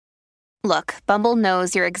Look, Bumble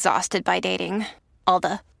knows you're exhausted by dating. All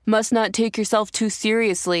the must not take yourself too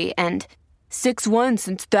seriously and 6'1"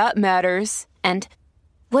 since that matters. And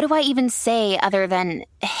what do I even say other than,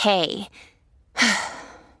 hey?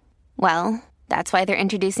 Well, that's why they're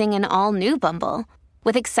introducing an all-new Bumble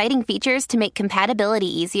with exciting features to make compatibility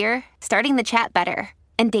easier, starting the chat better,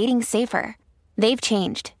 and dating safer. They've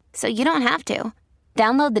changed, so you don't have to.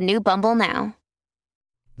 Download the new Bumble now.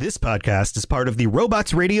 This podcast is part of the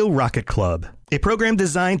Robots Radio Rocket Club, a program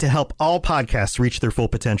designed to help all podcasts reach their full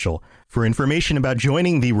potential. For information about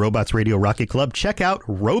joining the Robots Radio Rocket Club, check out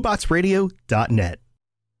robotsradio.net.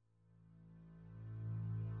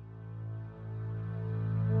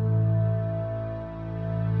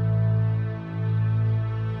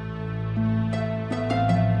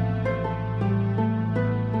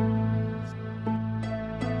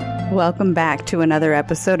 Welcome back to another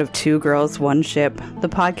episode of Two Girls, One Ship, the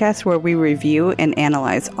podcast where we review and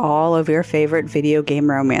analyze all of your favorite video game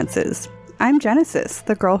romances. I'm Genesis,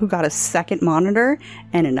 the girl who got a second monitor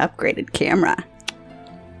and an upgraded camera.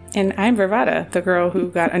 And I'm Vervada, the girl who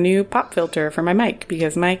got a new pop filter for my mic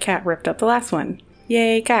because my cat ripped up the last one.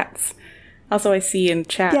 Yay, cats. Also, I see in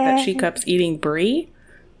chat that She Cup's eating brie.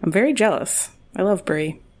 I'm very jealous. I love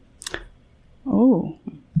brie. Oh.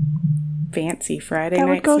 Fancy Friday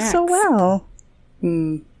night snacks. That would go so well.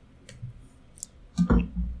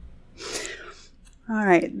 All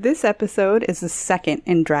right, this episode is the second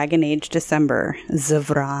in Dragon Age December.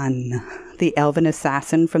 Zevran, the elven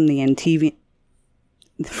assassin from the Antivian...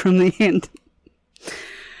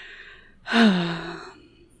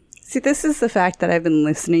 See, this is the fact that I've been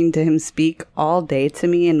listening to him speak all day to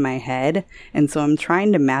me in my head, and so I'm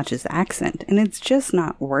trying to match his accent, and it's just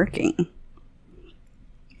not working.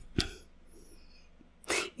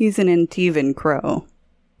 He's an Antivan crow.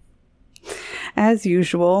 As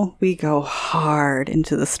usual, we go hard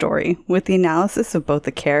into the story with the analysis of both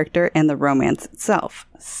the character and the romance itself.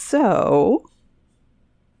 So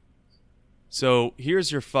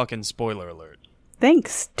here's your fucking spoiler alert.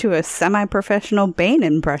 Thanks to a semi-professional Bane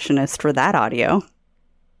impressionist for that audio.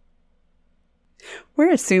 We're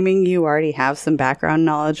assuming you already have some background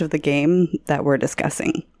knowledge of the game that we're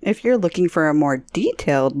discussing. If you're looking for a more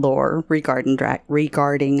detailed lore regarding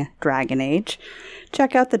Dragon Age,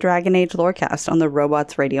 check out the Dragon Age Lorecast on the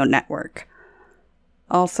Robots Radio Network.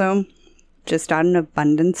 Also, just out of an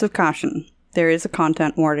abundance of caution, there is a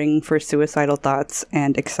content warning for suicidal thoughts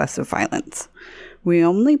and excessive violence. We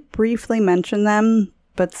only briefly mention them,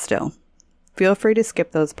 but still, feel free to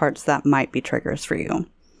skip those parts that might be triggers for you.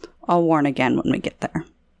 I'll warn again when we get there.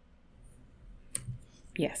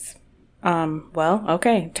 Yes. Well,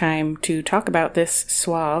 okay, time to talk about this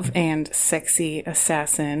suave and sexy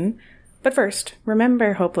assassin. But first,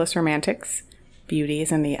 remember, hopeless romantics, beauty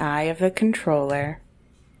is in the eye of the controller.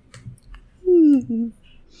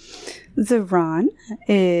 Zevran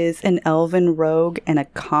is an elven rogue and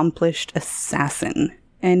accomplished assassin,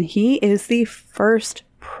 and he is the first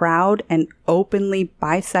proud and openly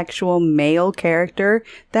bisexual male character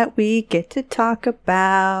that we get to talk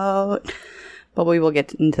about. But we will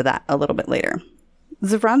get into that a little bit later.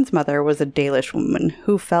 Zevran's mother was a Dalish woman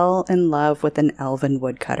who fell in love with an elven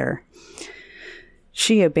woodcutter.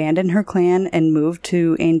 She abandoned her clan and moved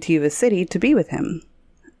to Antiva City to be with him.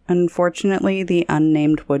 Unfortunately, the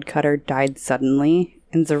unnamed woodcutter died suddenly,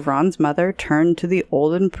 and Zevran's mother turned to the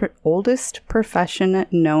oldest profession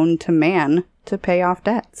known to man to pay off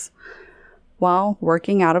debts. While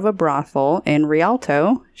working out of a brothel in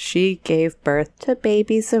Rialto, she gave birth to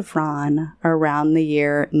baby Zevran around the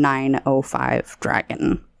year 905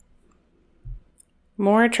 Dragon.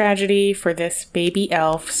 More tragedy for this baby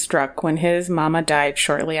elf struck when his mama died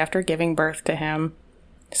shortly after giving birth to him.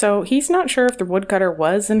 So he's not sure if the woodcutter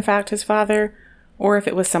was in fact his father, or if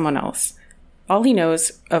it was someone else. All he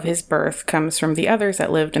knows of his birth comes from the others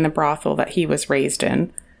that lived in the brothel that he was raised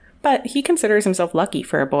in. But he considers himself lucky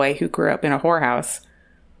for a boy who grew up in a whorehouse.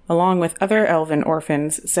 Along with other elven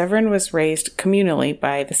orphans, Zevran was raised communally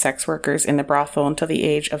by the sex workers in the brothel until the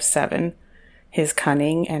age of 7. His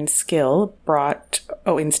cunning and skill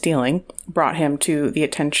in stealing brought him to the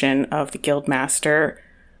attention of the guildmaster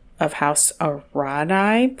of House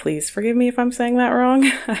Aranai. Please forgive me if I'm saying that wrong.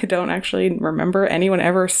 I don't actually remember anyone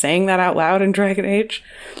ever saying that out loud in Dragon Age.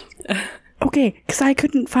 Okay, because I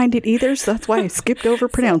couldn't find it either, so that's why I skipped over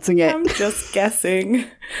pronouncing it. I'm just guessing.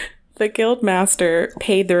 The guildmaster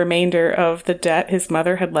paid the remainder of the debt his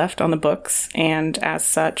mother had left on the books, and as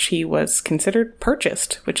such, he was considered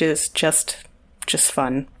purchased, which is just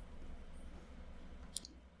fun.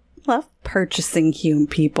 Love purchasing human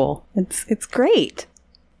people. It's great.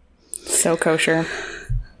 So kosher.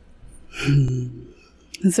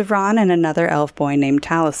 Zevran and another elf boy named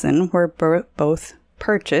Taliesin were both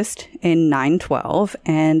purchased in 912,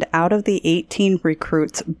 and out of the 18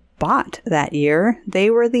 recruits bought that year, they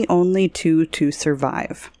were the only two to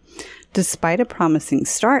survive. Despite a promising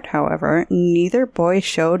start, however, neither boy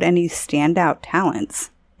showed any standout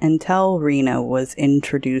talents until Rena was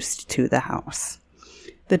introduced to the house.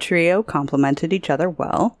 The trio complemented each other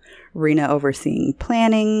well, Rena overseeing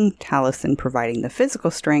planning, Taliesin providing the physical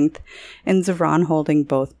strength, and Zevran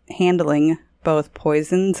handling both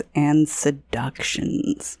poisons and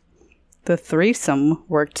seductions. The threesome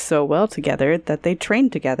worked so well together that they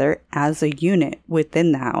trained together as a unit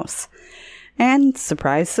within the house. And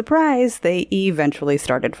surprise, surprise, they eventually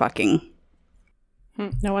started fucking.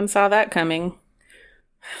 No one saw that coming.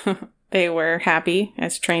 They were happy,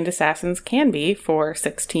 as trained assassins can be, for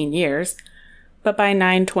 16 years. But by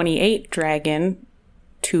 928 Dragon,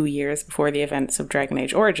 2 years before the events of Dragon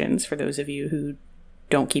Age Origins, for those of you who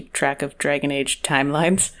don't keep track of Dragon Age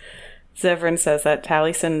timelines, Zevran says that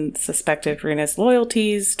Taliesin suspected Rena's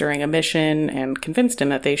loyalties during a mission and convinced him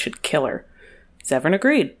that they should kill her. Zevran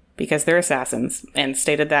agreed, because they're assassins, and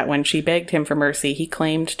stated that when she begged him for mercy, he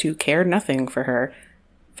claimed to care nothing for her.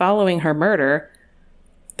 Following her murder,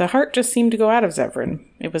 the heart just seemed to go out of Zevran.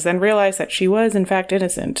 It was then realized that she was, in fact,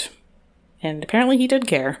 innocent. And apparently he did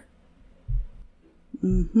care.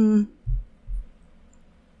 And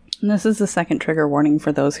this is the second trigger warning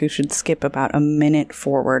for those who should skip about a minute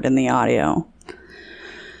forward in the audio.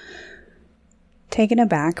 Taken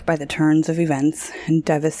aback by the turns of events and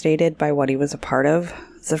devastated by what he was a part of,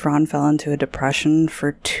 Zevran fell into a depression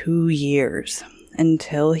for 2 years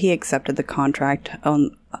until he accepted the contract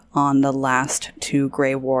on the last 2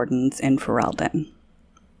 Grey Wardens in Ferelden.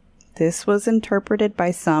 This was interpreted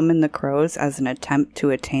by some in the Crows as an attempt to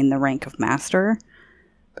attain the rank of Master,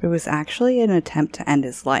 but it was actually an attempt to end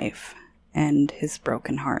his life and his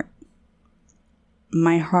broken heart.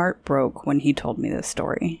 My heart broke when he told me this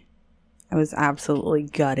story. I was absolutely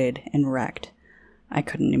gutted and wrecked. I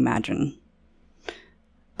couldn't imagine.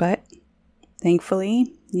 But,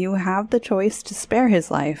 thankfully, you have the choice to spare his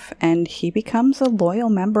life, and he becomes a loyal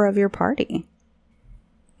member of your party.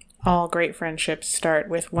 All great friendships start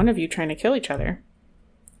with one of you trying to kill each other.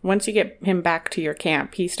 Once you get him back to your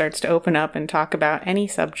camp, he starts to open up and talk about any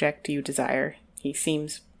subject you desire. He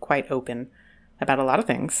seems quite open about a lot of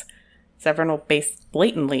things. Zevran will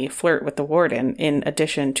blatantly flirt with the Warden, in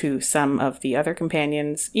addition to some of the other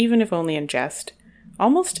companions, even if only in jest.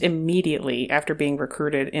 Almost immediately after being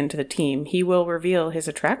recruited into the team, he will reveal his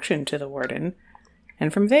attraction to the Warden,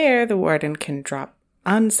 and from there, the Warden can drop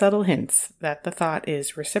unsubtle hints that the thought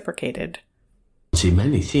is reciprocated. See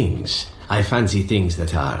many things. I fancy things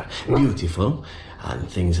that are beautiful and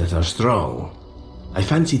things that are strong. I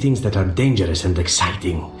fancy things that are dangerous and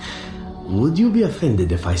exciting. Would you be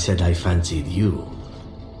offended if I said I fancied you?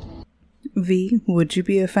 V, would you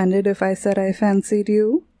be offended if I said I fancied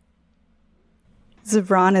you?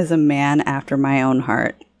 Zevran is a man after my own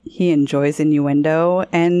heart. He enjoys innuendo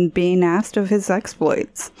and being asked of his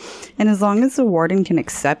exploits. And as long as the Warden can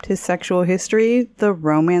accept his sexual history, the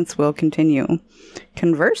romance will continue.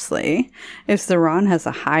 Conversely, if Zevran has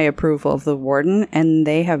a high approval of the Warden and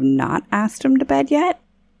they have not asked him to bed yet,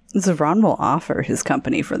 Zevran will offer his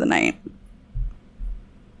company for the night.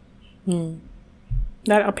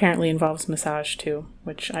 That apparently involves massage too,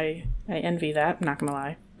 which I envy that, I'm not gonna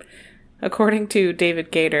lie. According to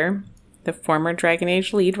David Gator, the former Dragon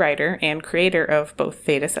Age lead writer and creator of both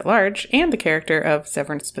Thedas at Large and the character of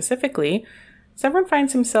Zevran specifically, Zevran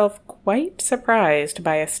finds himself quite surprised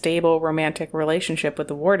by a stable romantic relationship with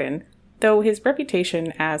the Warden. Though his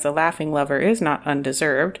reputation as a laughing lover is not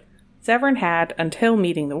undeserved, Zevran had, until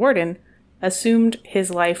meeting the Warden, assumed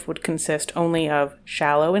his life would consist only of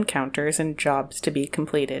shallow encounters and jobs to be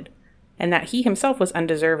completed, and that he himself was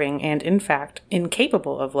undeserving and, in fact,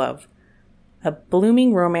 incapable of love. A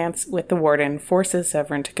blooming romance with the Warden forces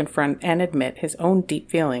Zevran to confront and admit his own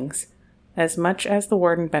deep feelings. As much as the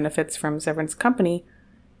Warden benefits from Zevran's company,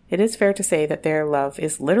 it is fair to say that their love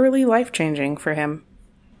is literally life-changing for him.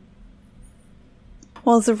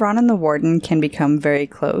 While Zevran and the Warden can become very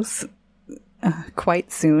close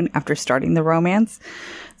quite soon after starting the romance,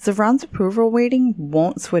 Zevran's approval rating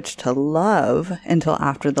won't switch to love until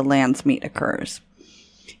after the lands meet occurs.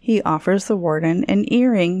 He offers the Warden an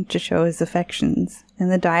earring to show his affections,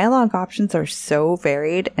 and the dialogue options are so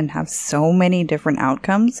varied and have so many different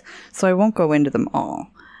outcomes, so I won't go into them all.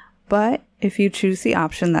 But if you choose the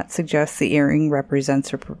option that suggests the earring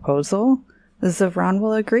represents a proposal, Zevran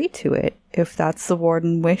will agree to it if that's the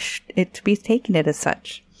Warden wished it to be taken as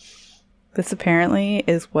such. This apparently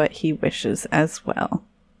is what he wishes as well.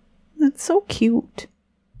 That's so cute.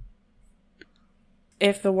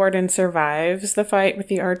 If the warden survives the fight with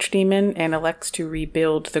the archdemon and elects to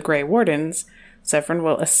rebuild the Grey Wardens, Zevran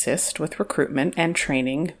will assist with recruitment and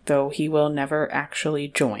training, though he will never actually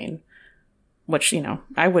join. Which,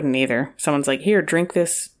 I wouldn't either. Someone's like, here, drink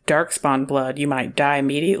this darkspawn blood. You might die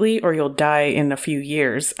immediately or you'll die in a few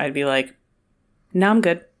years. I'd be like, no, I'm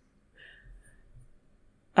good.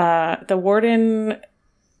 The warden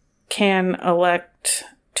can elect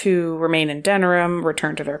to remain in Denerim,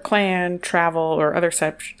 return to their clan, travel, or other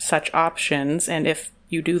such options, and if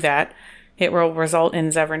you do that, it will result in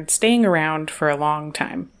Zevran staying around for a long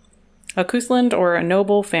time. A Cousland or a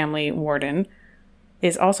noble family warden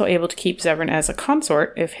is also able to keep Zevran as a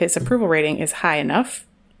consort if his approval rating is high enough,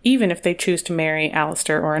 even if they choose to marry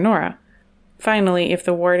Alistair or Anora. Finally, if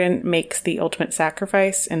the warden makes the ultimate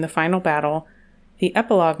sacrifice in the final battle, the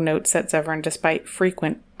epilogue notes that Zevran, despite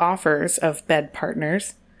frequent offers of bed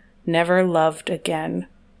partners, never loved again.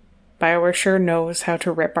 BioWare sure knows how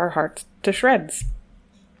to rip our hearts to shreds.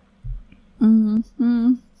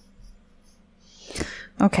 Mm-hmm.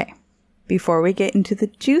 Okay, before we get into the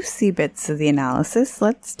juicy bits of the analysis,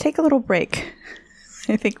 let's take a little break.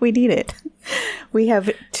 I think we need it. We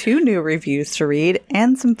have 2 new reviews to read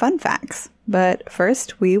and some fun facts. But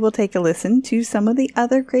first, we will take a listen to some of the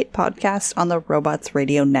other great podcasts on the Robots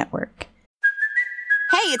Radio Network.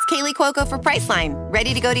 Hey, it's Kaylee Cuoco for Priceline.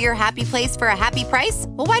 Ready to go to your happy place for a happy price?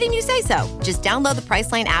 Well, why didn't you say so? Just download the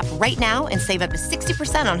Priceline app right now and save up to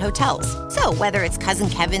 60% on hotels. So whether it's Cousin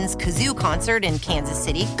Kevin's Kazoo Concert in Kansas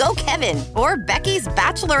City, go Kevin, or Becky's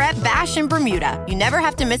Bachelorette Bash in Bermuda, you never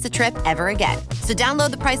have to miss a trip ever again. So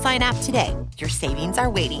download the Priceline app today. Your savings are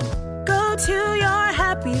waiting. Go to your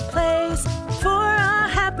happy place for a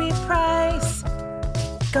happy price.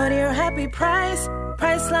 Go to your happy price,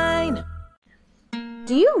 Priceline.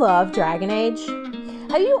 Do you love Dragon Age?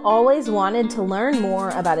 Have you always wanted to learn more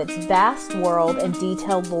about its vast world and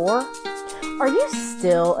detailed lore? Are you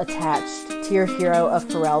still attached to your hero of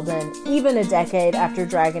Ferelden, even a decade after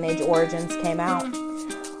Dragon Age Origins came out?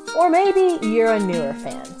 Or maybe you're a newer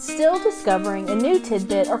fan, still discovering a new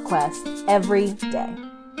tidbit or quest every day.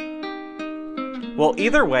 Well,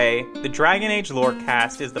 either way, the Dragon Age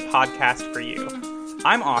Lorecast is the podcast for you.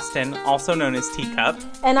 I'm Austin, also known as Teacup.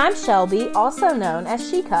 And I'm Shelby, also known as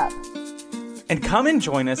She-Cup. And come and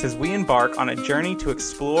join us as we embark on a journey to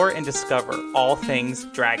explore and discover all things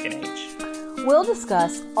Dragon Age. We'll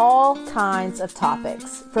discuss all kinds of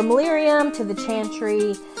topics, from Lyrium to the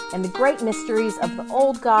Chantry and the great mysteries of the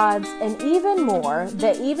old gods, and even more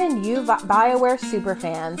that even you BioWare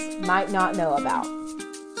superfans might not know about.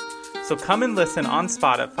 So come and listen on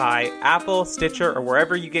Spotify, Apple, Stitcher, or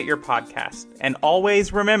wherever you get your podcast. And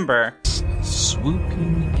always remember,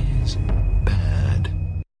 Swooping is bad.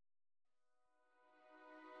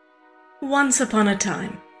 Once upon a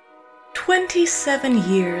time, 27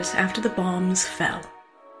 years after the bombs fell,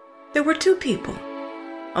 there were 2 people,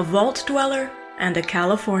 a vault dweller and a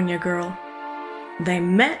California girl. They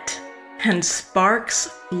met, and sparks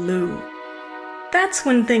flew. That's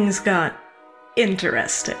when things got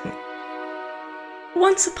interesting.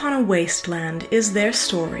 Once Upon a Wasteland is their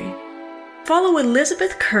story. Follow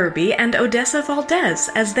Elizabeth Kirby and Odessa Valdez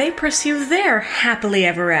as they pursue their happily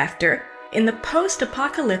ever after in the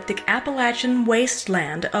post-apocalyptic Appalachian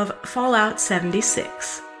wasteland of Fallout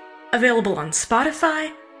 76. Available on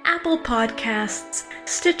Spotify, Apple Podcasts,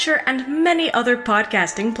 Stitcher, and many other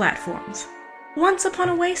podcasting platforms. Once Upon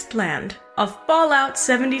a Wasteland, a Fallout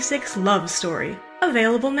 76 love story.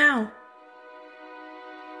 Available now.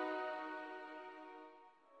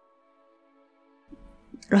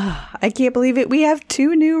 I can't believe it. We have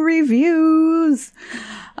 2 new reviews.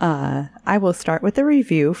 I will start with a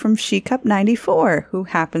review from SheCup94, who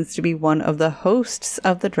happens to be one of the hosts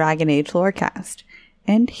of the Dragon Age Lorecast.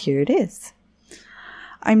 And here it is.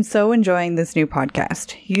 I'm so enjoying this new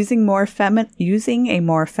podcast. Using a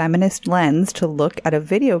more feminist lens to look at a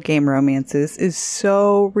video game romances is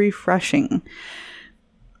so refreshing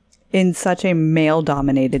in such a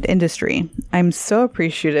male-dominated industry. I'm so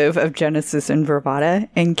appreciative of Genesis and Vervada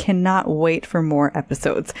and cannot wait for more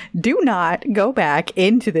episodes. Do not go back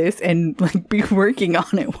into this and be working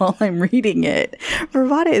on it while I'm reading it.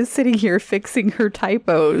 Vervada is sitting here fixing her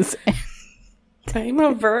typos. I'm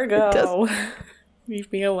a Virgo. Leave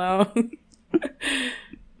me alone.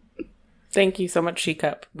 Thank you so much,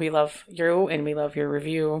 She-Cup. We love you and we love your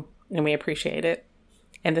review and we appreciate it.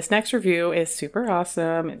 And this next review is super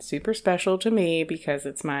awesome and super special to me because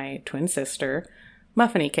it's my twin sister,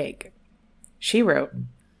 Muffiny Cake. She wrote,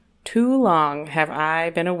 "Too long have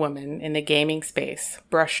I been a woman in the gaming space,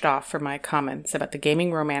 brushed off for my comments about the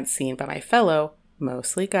gaming romance scene by my fellow,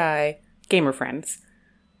 mostly guy, gamer friends.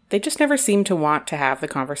 They just never seemed to want to have the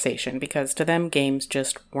conversation because to them, games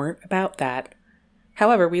just weren't about that.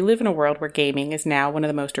 However, we live in a world where gaming is now one of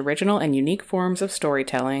the most original and unique forms of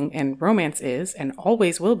storytelling, and romance is, and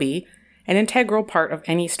always will be, an integral part of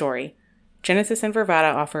any story. Genesis and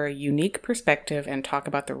Vervada offer a unique perspective and talk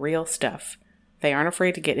about the real stuff. They aren't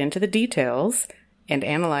afraid to get into the details and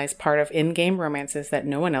analyze part of in-game romances that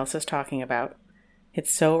no one else is talking about.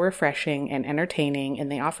 It's so refreshing and entertaining, and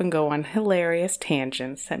they often go on hilarious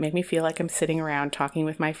tangents that make me feel like I'm sitting around talking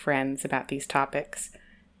with my friends about these topics.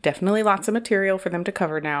 Definitely lots of material for them to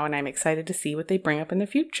cover now, and I'm excited to see what they bring up in the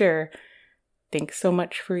future. Thanks so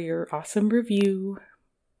much for your awesome review.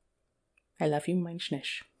 I love you, mein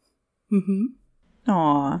Schnish.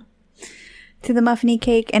 Aw. To the muffiny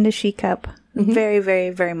cake and a she cup. Very, very,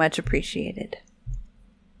 very much appreciated.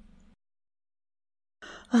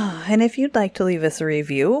 And if you'd like to leave us a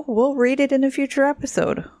review, we'll read it in a future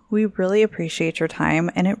episode. We really appreciate your time,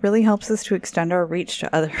 and it really helps us to extend our reach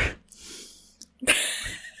to other...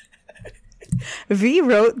 V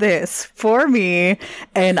wrote this for me,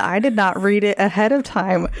 and I did not read it ahead of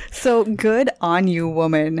time. So good on you,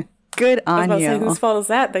 woman. Good on you. I was about to say, whose fault is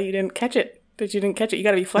that you didn't catch it? That you didn't catch it? You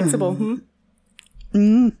gotta be flexible,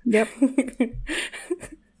 Yep.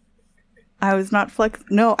 I was not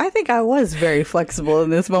No, I think I was very flexible in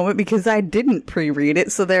this moment because I didn't pre-read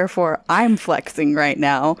it, so therefore I'm flexing right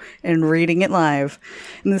now and reading it live.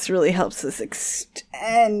 And this really helps us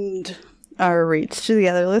extend our reach to the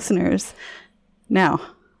other listeners. Now,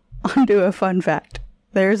 on to a fun fact.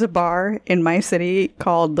 There's a bar in my city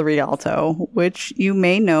called the Rialto, which you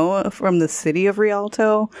may know from the city of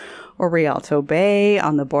Rialto or Rialto Bay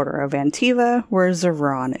on the border of Antiva, where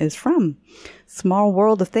Zevran is from. Small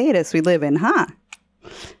world of Thetis we live in, huh?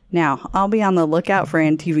 Now, I'll be on the lookout for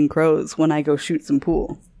Antivan crows when I go shoot some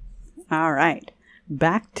pool. All right,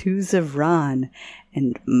 back to Zevran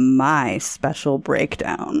and my special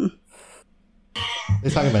breakdown.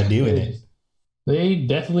 They're talking about doing it. They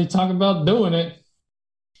definitely talk about doing it.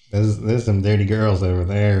 There's some dirty girls over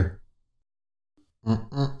there.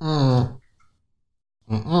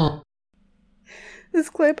 This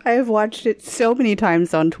clip, I have watched it so many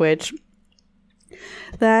times on Twitch.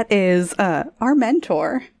 That is our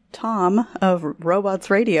mentor, Tom of Robots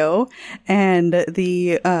Radio, and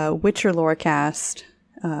the Witcher Lorecast.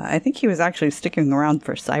 I think he was actually sticking around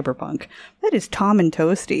for Cyberpunk. That is Tom and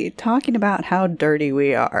Toasty talking about how dirty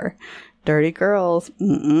we are. Dirty girls.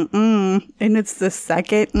 And it's the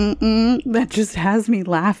second that just has me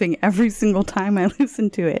laughing every single time I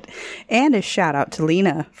listen to it. And a shout out to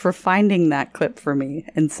Lena for finding that clip for me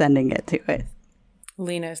and sending it to it.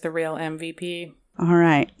 Lena is the real MVP. All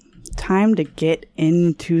right. Time to get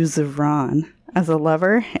into Zevran as a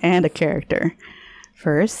lover and a character.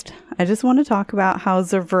 First, I just want to talk about how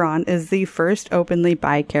Zevran is the first openly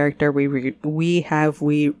bi character we have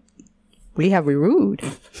reviewed.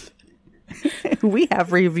 We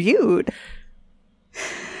have reviewed.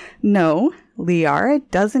 No, Liara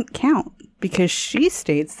doesn't count because she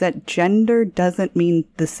states that gender doesn't mean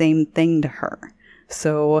the same thing to her.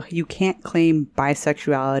 So you can't claim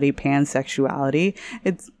bisexuality, pansexuality.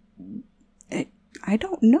 I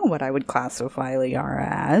don't know what I would classify Liara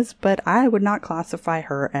as, but I would not classify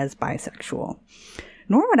her as bisexual.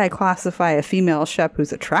 Nor would I classify a female Shep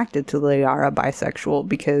who's attracted to Liara bisexual,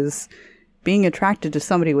 because being attracted to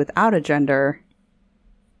somebody without a gender,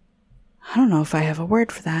 I don't know if I have a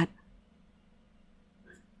word for that.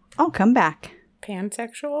 I'll come back.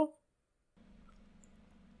 Pansexual?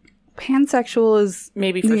 Pansexual is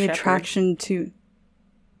maybe for the Shepard. Attraction to...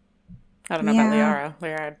 I don't know about Liara.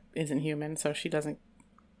 Liara isn't human, so she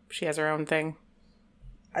has her own thing.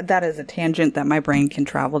 That is a tangent that my brain can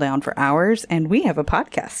travel down for hours, and we have a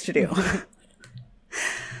podcast to do.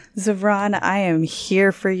 Zevran, I am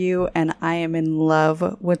here for you, and I am in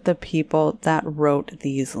love with the people that wrote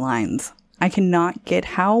these lines. I cannot get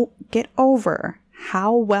over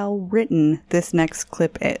how well written this next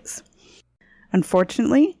clip is.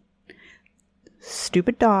 Unfortunately,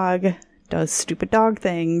 stupid dog does stupid dog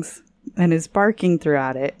things and is barking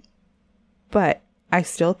throughout it. But I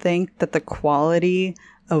still think that the quality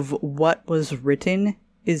of what was written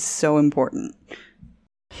is so important.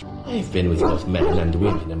 I've been with both men and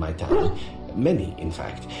women in my time. Many, in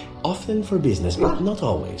fact. Often for business, but not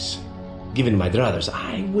always. Given my druthers,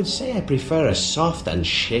 I would say I prefer a soft and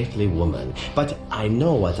shapely woman. But I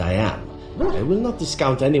know what I am. I will not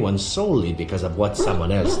discount anyone solely because of what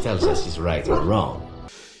someone else tells us is right or wrong.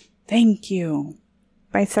 Thank you.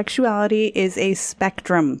 Bisexuality is a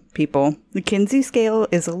spectrum, people. The Kinsey scale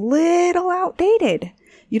is a little outdated.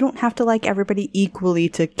 You don't have to like everybody equally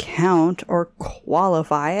to count or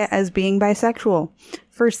qualify as being bisexual.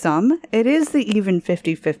 For some, it is the even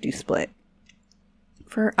 50-50 split.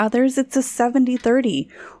 For others, it's a 70-30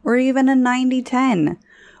 or even a 90-10.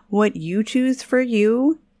 What you choose for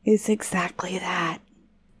you is exactly that.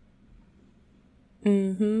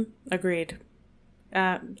 Agreed.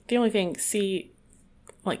 The only thing,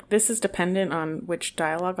 this is dependent on which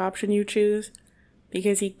dialogue option you choose,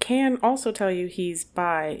 because he can also tell you he's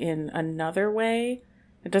bi in another way.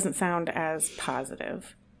 It doesn't sound as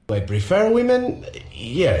positive. Do I prefer women?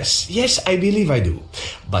 Yes, I believe I do.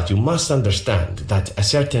 But you must understand that a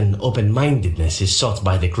certain open-mindedness is sought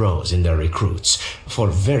by the Crows in their recruits, for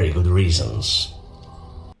very good reasons.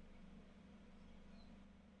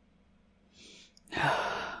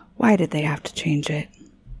 Why did they have to change it?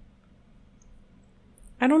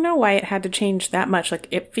 I don't know why it had to change that much.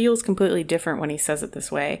 It feels completely different when he says it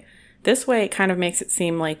this way. This way, it kind of makes it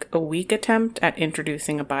seem like a weak attempt at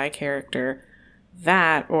introducing a bi character.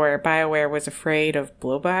 That, or BioWare was afraid of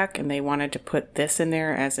blowback and they wanted to put this in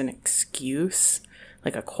there as an excuse,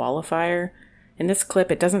 like a qualifier. In this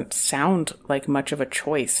clip, it doesn't sound like much of a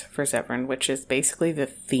choice for Zevran, which is basically the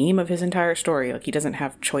theme of his entire story. He doesn't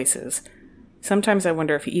have choices. Sometimes I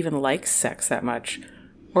wonder if he even likes sex that much.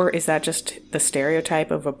 Or is that just the stereotype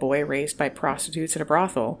of a boy raised by prostitutes at a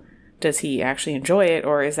brothel? Does he actually enjoy it,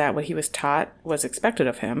 or is that what he was taught was expected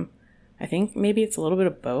of him? I think maybe it's a little bit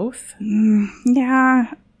of both.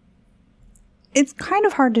 Yeah. It's kind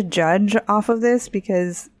of hard to judge off of this,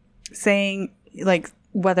 because saying,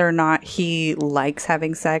 whether or not he likes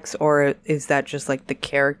having sex, or is that just the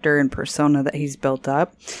character and persona that he's built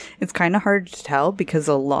up, it's kind of hard to tell, because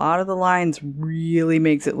a lot of the lines really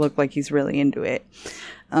makes it look like he's really into it.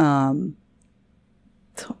 So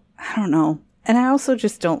I don't know. And I also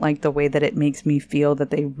just don't like the way that it makes me feel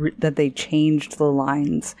that they changed the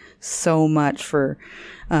lines so much for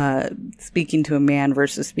speaking to a man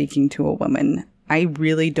versus speaking to a woman. I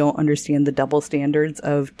really don't understand the double standards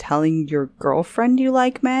of telling your girlfriend you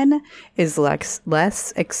like men is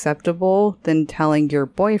less acceptable than telling your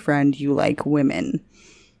boyfriend you like women.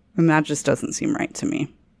 And that just doesn't seem right to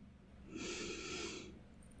me.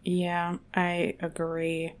 Yeah, I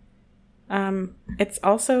agree. It's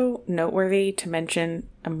also noteworthy to mention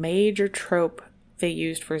a major trope they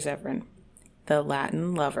used for Zevran, the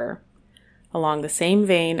Latin lover. Along the same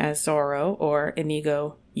vein as Zorro or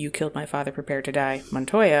Inigo, you killed my father, prepare to die,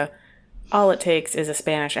 Montoya, all it takes is a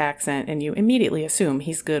Spanish accent and you immediately assume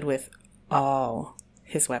he's good with all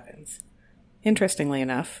his weapons. Interestingly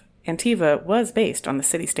enough, Antiva was based on the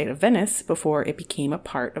city-state of Venice before it became a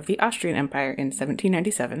part of the Austrian Empire in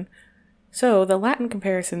 1797, so the Latin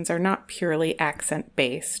comparisons are not purely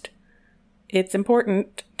accent-based. It's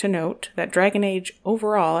important to note that Dragon Age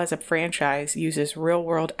overall as a franchise uses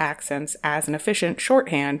real-world accents as an efficient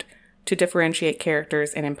shorthand to differentiate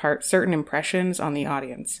characters and impart certain impressions on the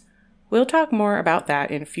audience. We'll talk more about that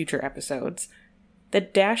in future episodes. The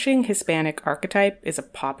dashing Hispanic archetype is a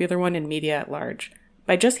popular one in media at large.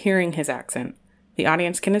 By just hearing his accent, the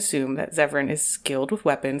audience can assume that Zevran is skilled with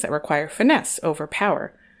weapons that require finesse over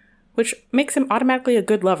power, which makes him automatically a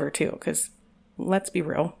good lover too, because, let's be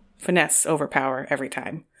real, finesse over power every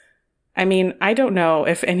time. I mean, I don't know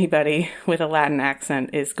if anybody with a Latin accent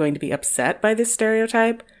is going to be upset by this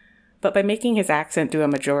stereotype, but by making his accent do a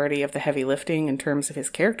majority of the heavy lifting in terms of his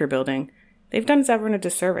character building, they've done Zevran a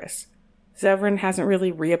disservice. Zevran hasn't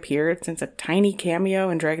really reappeared since a tiny cameo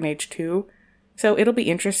in Dragon Age 2, so it'll be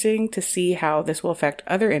interesting to see how this will affect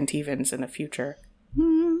other Antivans in the future.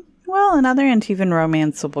 Well, another Antivan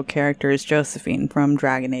romanceable character is Josephine from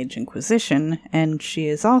Dragon Age Inquisition, and she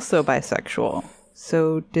is also bisexual.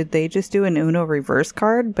 So did they just do an Uno reverse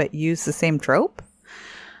card but use the same trope?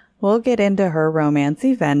 We'll get into her romance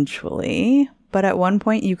eventually, but at one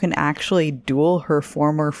point you can actually duel her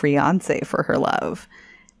former fiancé for her love,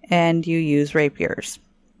 and you use rapiers,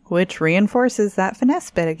 which reinforces that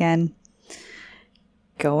finesse bit again.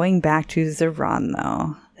 Going back to Zevran,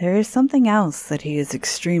 though, there is something else that he is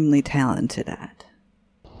extremely talented at.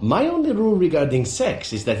 My only rule regarding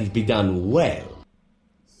sex is that it be done well.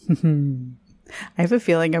 I have a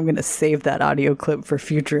feeling I'm going to save that audio clip for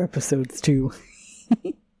future episodes, too.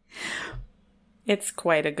 It's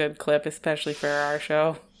quite a good clip, especially for our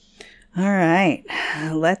show. All right,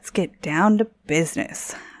 let's get down to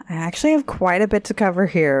business. I actually have quite a bit to cover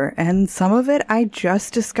here, and some of it I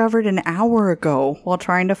just discovered an hour ago while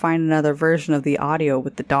trying to find another version of the audio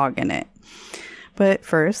with the dog in it. But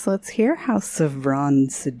first, let's hear how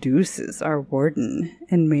Zevran seduces our warden,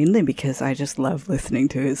 and mainly because I just love listening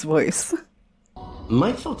to his voice.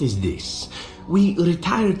 My thought is this. We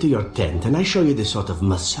retire to your tent and I show you the sort of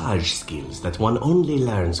massage skills that one only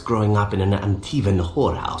learns growing up in an Antivan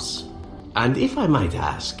whorehouse. And if I might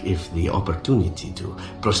ask, if the opportunity to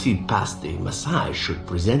proceed past the massage should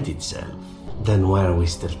present itself, then why are we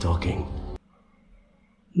still talking?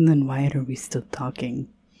 Then why are we still talking?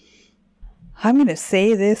 I'm going to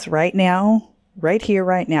say this right now, right here,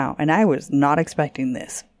 right now, and I was not expecting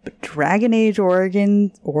this, but Dragon Age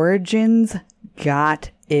Origins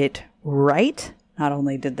got it right. Not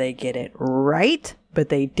only did they get it right, but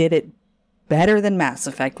they did it better than Mass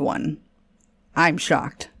Effect 1. I'm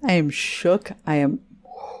shocked. I am shook.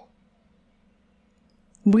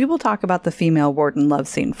 We will talk about the female warden love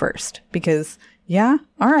scene first, because, yeah,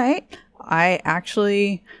 alright. I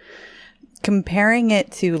actually, comparing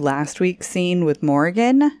it to last week's scene with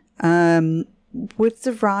Morrigan, with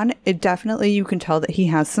Zevran, it definitely, you can tell that he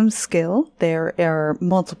has some skill. There are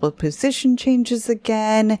multiple position changes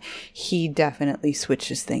again. He definitely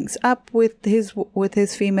switches things up with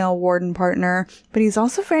his female warden partner, but he's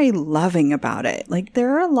also very loving about it. Like,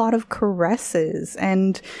 there are a lot of caresses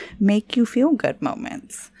and make you feel good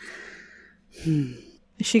moments.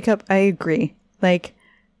 Shikup, I agree. Like,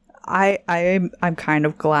 I'm kind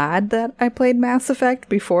of glad that I played Mass Effect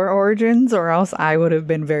before Origins, or else I would have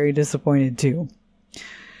been very disappointed too.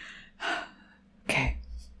 Okay.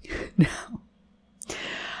 Now,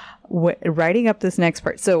 writing up this next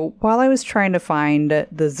part. So while I was trying to find the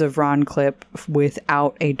Zevran clip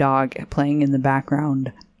without a dog playing in the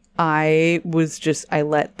background, I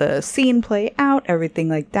let the scene play out, everything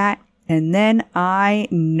like that. And then I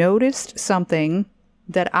noticed something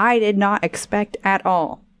that I did not expect at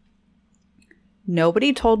all.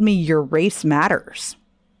 Nobody told me your race matters.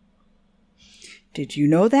 Did you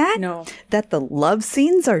know that? No. That the love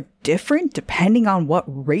scenes are different depending on what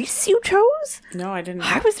race you chose? No, I didn't.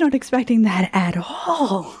 I was not expecting that at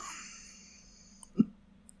all.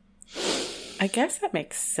 I guess that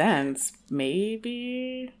makes sense.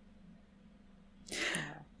 Maybe.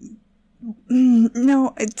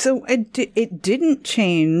 No, so it didn't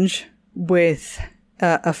change with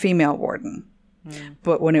a female warden.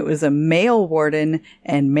 But when it was a male warden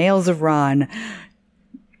and male Zevran,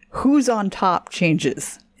 who's on top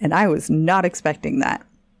changes. And I was not expecting that.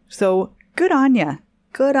 So good on ya.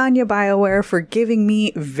 Good on ya, BioWare, for giving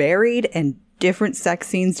me varied and different sex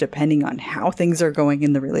scenes depending on how things are going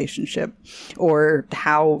in the relationship. Or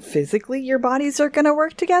how physically your bodies are going to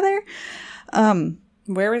work together.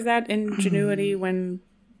 Where was that ingenuity when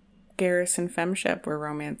Garrus and Femshep were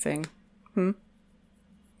romancing? Where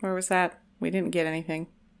was that? We didn't get anything.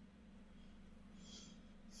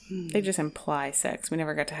 They just imply sex. We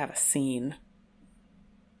never got to have a scene.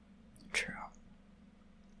 True.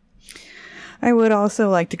 I would also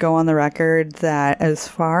like to go on the record that as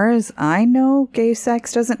far as I know, gay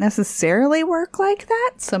sex doesn't necessarily work like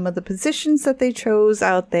that. Some of the positions that they chose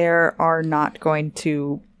out there are not going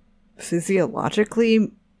to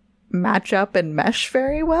physiologically match up and mesh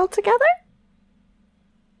very well together.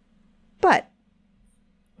 But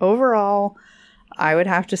overall, I would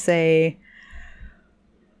have to say,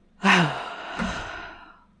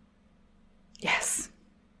 yes.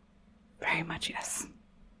 Very much yes.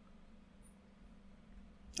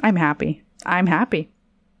 I'm happy.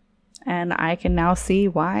 And I can now see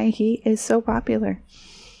why he is so popular.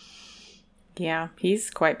 Yeah,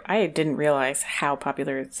 I didn't realize how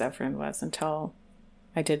popular Zevran was until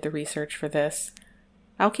I did the research for this.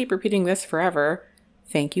 I'll keep repeating this forever.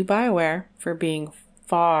 Thank you, BioWare, for being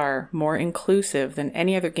far more inclusive than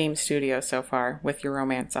any other game studio so far with your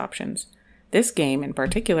romance options. This game, in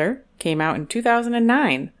particular, came out in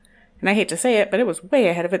 2009, and I hate to say it, but it was way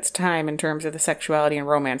ahead of its time in terms of the sexuality and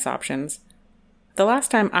romance options. The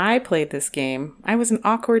last time I played this game, I was an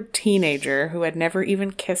awkward teenager who had never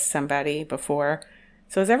even kissed somebody before,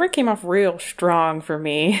 so Zevran came off real strong for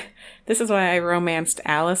me. This is why I romanced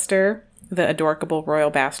Alistair, the adorkable royal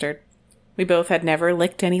bastard. We both had never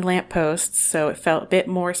licked any lampposts, so it felt a bit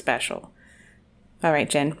more special. All right,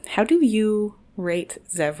 Jen, how do you rate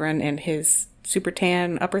Zevran and his super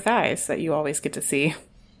tan upper thighs that you always get to see?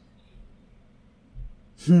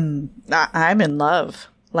 I'm in love.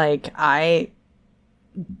 Like, I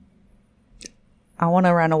want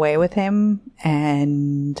to run away with him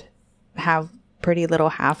and have pretty little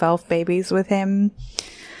half-elf babies with him.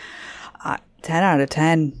 10 out of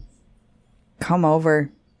 10. Come over.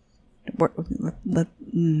 Want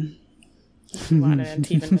an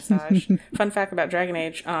Antivan massage. Fun fact about Dragon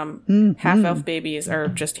Age, half-elf babies are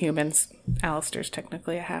just humans. Alistair's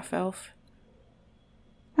technically a half-elf.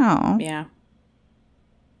 Oh. Yeah.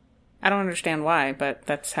 I don't understand why, but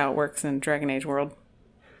that's how it works in Dragon Age world.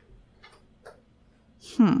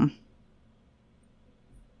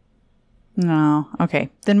 No. Okay.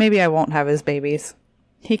 Then maybe I won't have his babies.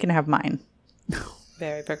 He can have mine.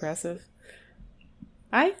 Very progressive.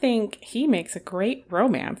 I think he makes a great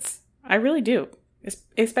romance. I really do.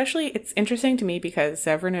 Especially, it's interesting to me because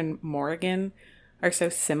Zevran and Morrigan are so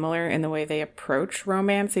similar in the way they approach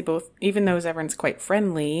romance. They both, even though Zevran's quite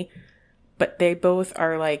friendly, but they both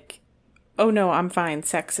are like, oh no, I'm fine.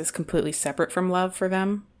 Sex is completely separate from love for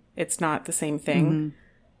them. It's not the same thing.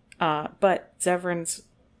 But Zevran's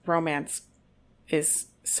romance is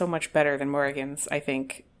so much better than Morrigan's, I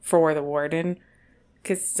think, for the Warden.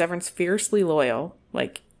 Because Zevran's fiercely loyal.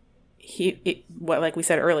 Like, like we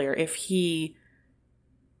said earlier, if he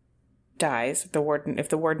dies, if the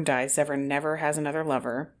Warden dies, Zevran never has another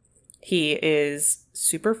lover. He is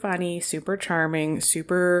super funny, super charming,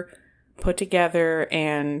 super put together,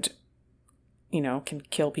 and, you know, can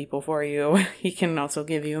kill people for you. He can also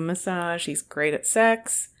give you a massage. He's great at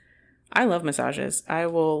sex. I love massages. I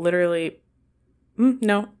will literally...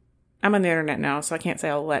 no, I'm on the internet now, so I can't say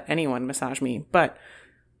I'll let anyone massage me, but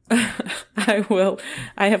I will.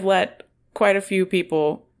 I have let quite a few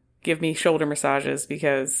people give me shoulder massages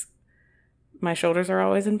because my shoulders are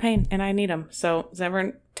always in pain and I need them. So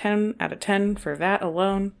Zevran, 10 out of 10 for that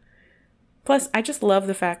alone. Plus, I just love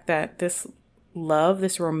the fact that this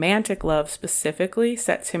romantic love specifically,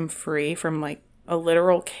 sets him free from like a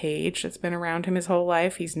literal cage that's been around him his whole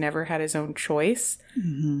life. He's never had his own choice.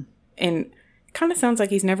 And kind of sounds like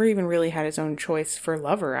he's never even really had his own choice for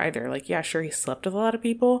lover either. Like, yeah, sure, he slept with a lot of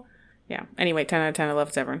people. Yeah. Anyway, 10 out of 10. I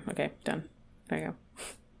love Zevran. Okay, done. There you go.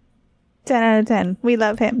 10 out of 10. We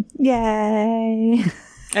love him. Yay.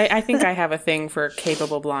 I think I have a thing for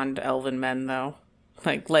capable blonde elven men, though.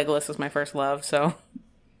 Like, Legolas was my first love, so.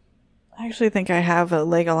 I actually think I have a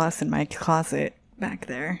Legolas in my closet back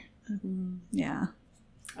there. Yeah.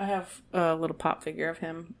 I have a little pop figure of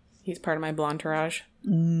him. He's part of my blonde-tourage.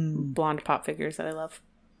 Blonde pop figures that I love.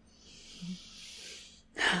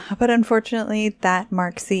 But unfortunately, that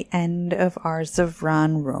marks the end of our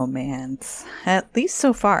Zevran romance. At least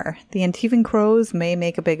so far. The Antivan Crows may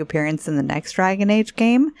make a big appearance in the next Dragon Age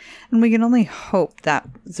game, and we can only hope that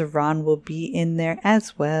Zevran will be in there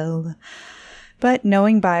as well. But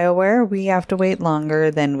knowing BioWare, we have to wait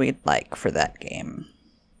longer than we'd like for that game.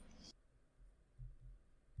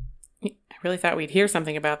 Really thought we'd hear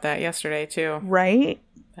something about that yesterday, too. Right?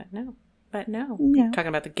 But no. Yeah. Talking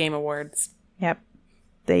about the Game Awards. Yep.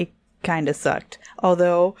 They kind of sucked.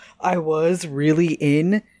 Although, I was really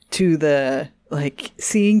into the, like,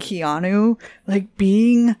 seeing Keanu, like,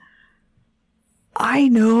 being... I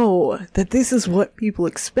know that this is what people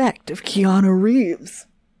expect of Keanu Reeves.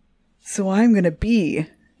 So I'm gonna be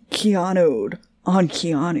Keanu'd on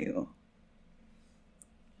Keanu.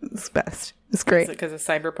 It's best. It's great. Is it because of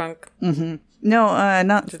Cyberpunk? No,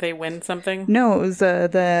 not... Did they win something? No, it was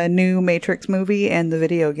the new Matrix movie and the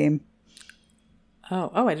video game.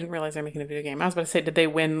 Oh, I didn't realize they're making a video game. I was about to say, did they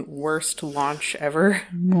win worst launch ever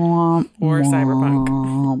for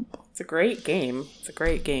Cyberpunk? It's a great game.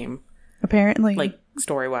 Apparently. Like,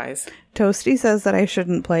 story-wise. Toasty says that I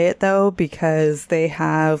shouldn't play it, though, because they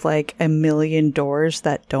have, like, 1 million doors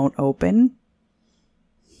that don't open.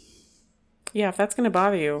 Yeah, if that's going to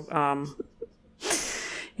bother you,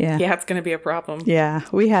 yeah, it's going to be a problem. Yeah,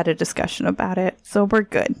 we had a discussion about it, so we're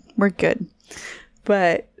good.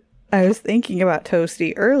 But I was thinking about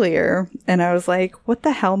Toasty earlier, and I was like, what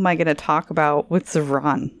the hell am I going to talk about with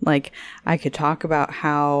Zevran? Like, I could talk about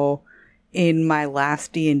how in my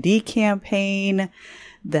last D&D campaign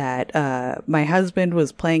that my husband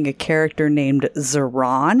was playing a character named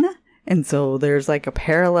Zeron, and so there's like a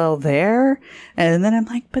parallel there. And then I'm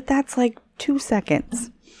like, but that's like 2 seconds.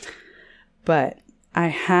 But I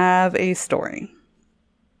have a story.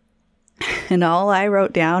 And all I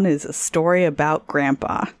wrote down is a story about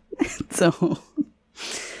Grandpa. So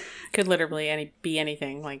could literally be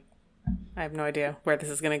anything. Like, I have no idea where this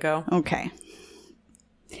is going to go. Okay.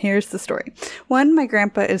 Here's the story. One, my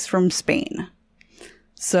grandpa is from Spain.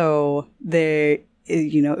 So it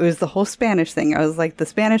was the whole Spanish thing. I was like, the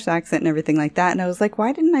Spanish accent and everything like that. And I was like,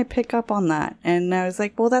 why didn't I pick up on that? And I was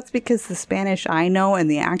like, well, that's because the Spanish I know and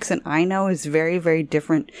the accent I know is very, very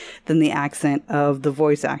different than the accent of the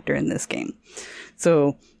voice actor in this game.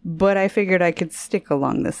 So, but I figured I could stick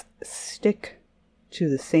to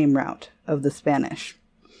the same route of the Spanish.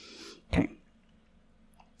 Okay.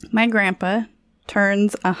 My grandpa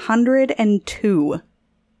turns 102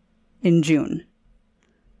 in June.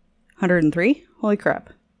 103? Holy crap.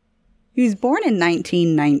 He was born in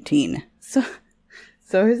 1919.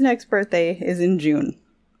 So his next birthday is in June.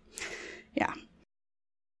 Yeah.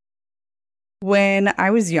 When I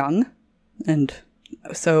was young, and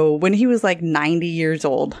So when he was like 90 years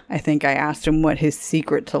old, I think I asked him what his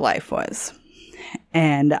secret to life was.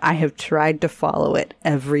 And I have tried to follow it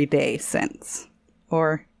every day since,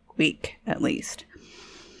 or week at least.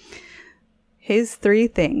 His 3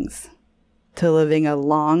 things to living a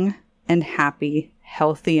long and happy,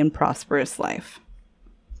 healthy, and prosperous life.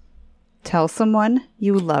 Tell someone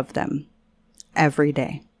you love them every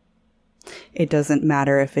day. It doesn't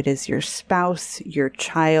matter if it is your spouse, your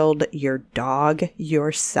child, your dog,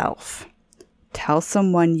 yourself. Tell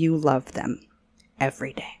someone you love them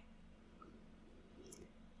every day.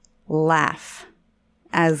 Laugh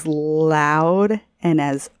as loud and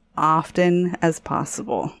as often as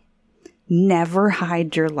possible. Never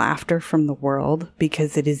hide your laughter from the world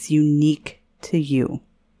because it is unique to you.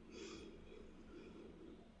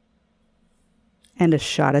 And a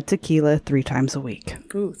shot of tequila 3 times a week.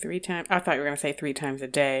 Ooh, 3 times. I thought you were going to say 3 times a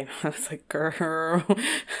day. I was like, girl.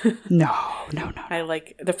 No. I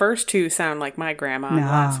like, the first 2 sound like my grandma. And the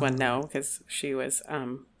last one, no, because she was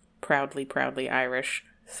proudly Irish.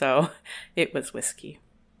 So it was whiskey.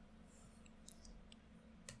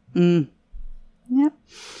 Yep.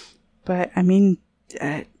 But I mean,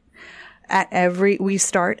 we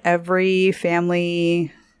start every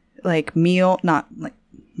family like meal, not like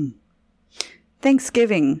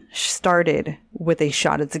Thanksgiving started with a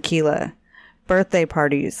shot of tequila. Birthday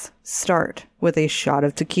parties start with a shot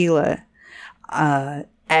of tequila.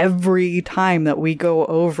 Every time that we go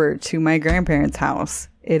over to my grandparents' house,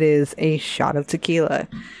 it is a shot of tequila.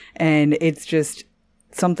 And it's just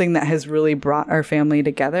something that has really brought our family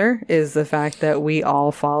together is the fact that we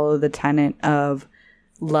all follow the tenet of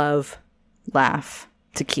love, laugh,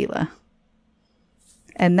 tequila.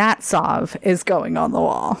 And that salve is going on the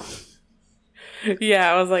wall.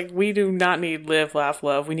 Yeah, I was like, we do not need live, laugh,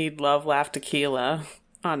 love. We need love, laugh, tequila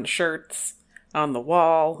on shirts, on the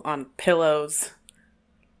wall, on pillows.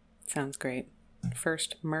 Sounds great.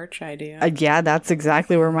 First merch idea. Yeah, that's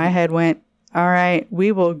exactly where my head went. All right,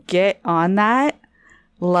 we will get on that.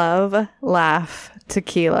 Love, laugh,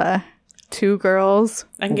 tequila. 2 girls,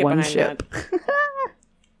 I can get 1 behind ship.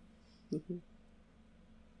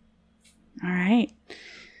 All right.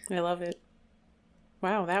 I love it.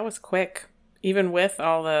 Wow, that was quick. Even with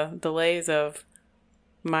all the delays of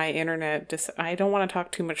my internet, I don't want to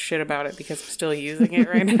talk too much shit about it because I'm still using it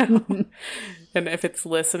right now. And if it's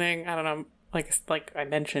listening, I don't know. Like I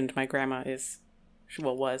mentioned, my grandma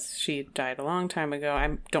she died a long time ago.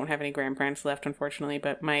 I don't have any grandparents left, unfortunately,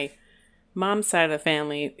 but my mom's side of the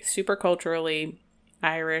family, super culturally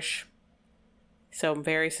Irish, so I'm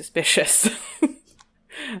very suspicious.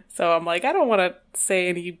 So I'm like, I don't want to say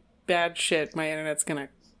any bad shit. My internet's gonna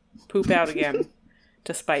poop out again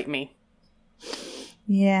to spite me.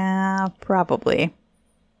 Yeah, probably.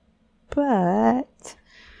 But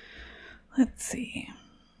let's see.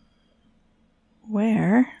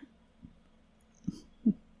 Where?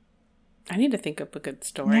 I need to think up a good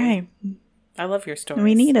story. Right. I love your stories.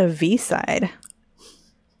 We need a V-side.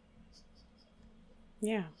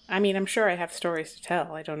 Yeah. I mean, I'm sure I have stories to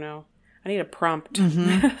tell. I don't know. I need a prompt.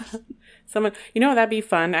 Mm-hmm. Someone, that'd be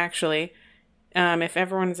fun, actually. If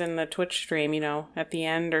everyone's in the Twitch stream, at the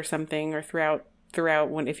end or something, or throughout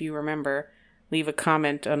when, if you remember, leave a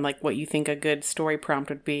comment on like what you think a good story prompt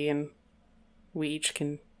would be, and we each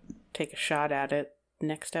can take a shot at it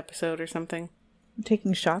next episode or something.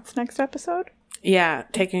 Taking shots next episode? Yeah,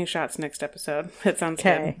 taking shots next episode. That sounds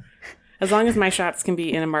good. As long as my shots can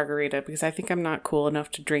be in a margarita, because I think I'm not cool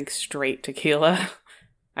enough to drink straight tequila.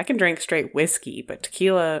 I can drink straight whiskey, but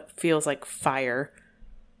tequila feels like fire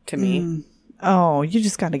to me. Oh, you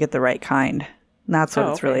just got to get the right kind. That's what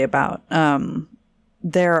it's really about.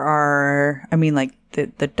 There are, like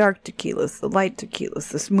the dark tequilas, the light tequilas,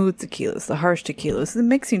 the smooth tequilas, the harsh tequilas, the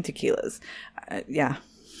mixing tequilas. Yeah.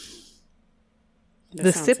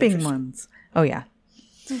 The sipping ones. Oh, yeah.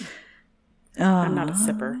 I'm not a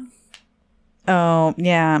sipper. Oh,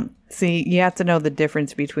 yeah. See, you have to know the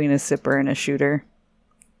difference between a sipper and a shooter.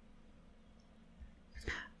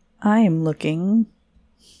 I'm looking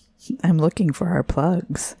for our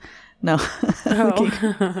plugs. No.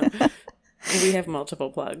 We have multiple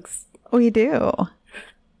plugs. We do.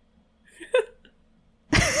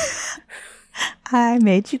 I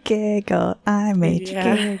made you giggle. I made you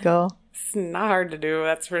giggle. It's not hard to do,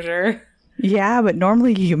 that's for sure. Yeah, but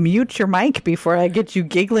normally you mute your mic before I get you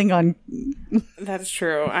giggling on. That's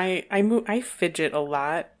true. I fidget a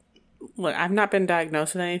lot. Look, I've not been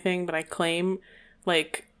diagnosed with anything, but I claim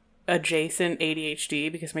like adjacent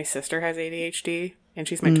ADHD because my sister has ADHD and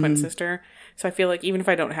she's my twin sister. So I feel like even if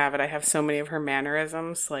I don't have it, I have so many of her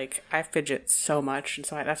mannerisms. Like I fidget so much, and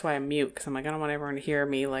so that's why I mute, because I'm like, I don't want everyone to hear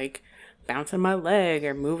me like bouncing my leg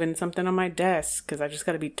or moving something on my desk because I just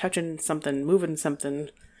got to be touching something, moving something.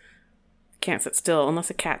 Can't sit still unless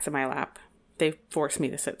a cat's in my lap. They force me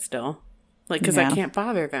to sit still. Like, because I can't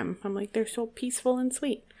bother them. I'm like, they're so peaceful and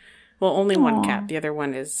sweet. Well, only one cat. The other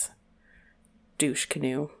one is Douche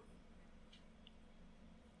Canoe.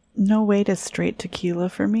 No way to straight tequila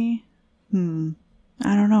for me? I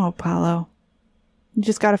don't know, Apollo. You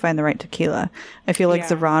just gotta find the right tequila. I feel like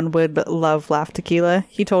Zahran would love Laugh Tequila.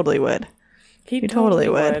 He totally would. He totally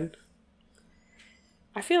would.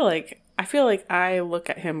 I feel like I look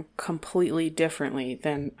at him completely differently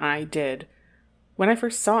than I did. When I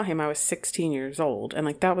first saw him, I was 16 years old. And,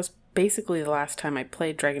 like, that was basically the last time I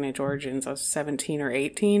played Dragon Age Origins. I was 17 or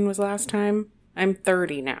 18 was last time. I'm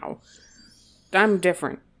 30 now. I'm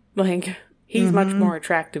different. Like, he's much more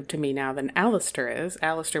attractive to me now than Alistair is.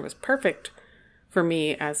 Alistair was perfect for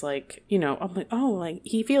me as, like, you know, I'm like, oh, like,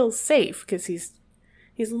 he feels safe because he's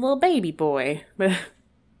a little baby boy. But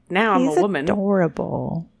now I'm a woman.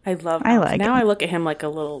 Adorable. I love him. Now I look at him like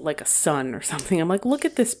a son or something. I'm like, look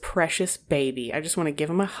at this precious baby. I just want to give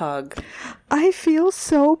him a hug. I feel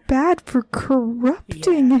so bad for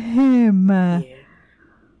corrupting him. Yeah.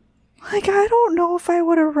 Like, I don't know if I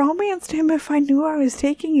would have romanced him if I knew I was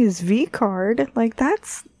taking his V card. Like,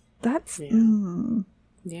 that's.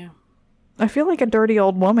 Yeah. I feel like a dirty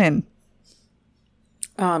old woman.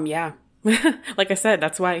 Yeah. Like I said,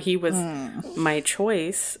 that's why he was my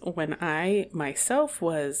choice when I myself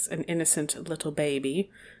was an innocent little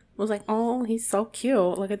baby. I was like, oh, he's so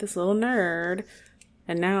cute. Look at this little nerd.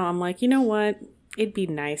 And now I'm like, you know what? It'd be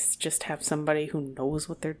nice just to have somebody who knows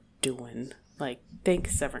what they're doing. Like,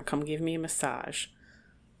 thanks, Severn. Come give me a massage.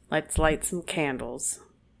 Let's light some candles.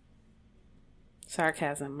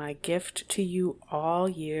 Sarcasm. My gift to you all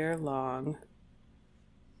year long.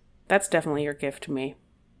 That's definitely your gift to me.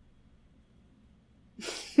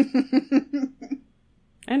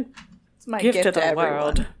 And it's my gift to the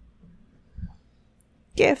world.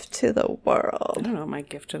 Gift to the world. I don't know what my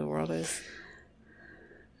gift to the world is.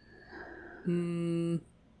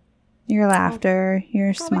 Your laughter,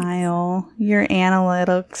 your smile, your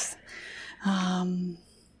analytics,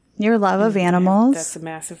 your love of animals. That's a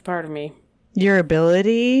massive part of me. Your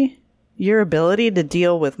ability to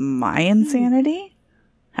deal with my insanity.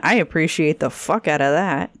 I appreciate the fuck out of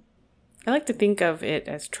that. I like to think of it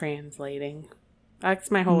as translating.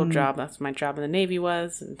 That's my whole job. That's my job in the Navy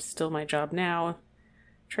was, and still my job now.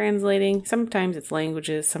 Translating. Sometimes it's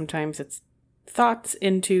languages. Sometimes it's thoughts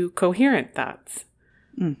into coherent thoughts.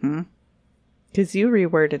 Mm-hmm. Because you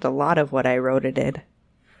reworded a lot of what I wrote it did.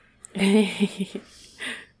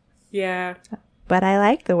 Yeah. But I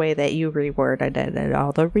like the way that you reworded it and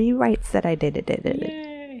all the rewrites that I did.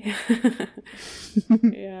 Yay.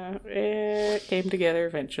 Yeah, it came together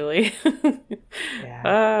eventually. Yeah.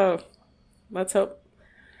 Oh, let's hope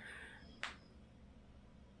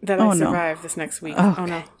that I survive this next week. Oh,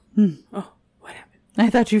 okay. Oh no. Oh, what happened? I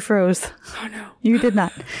thought you froze. Oh no. You did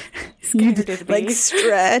not. You did like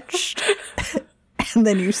stretched and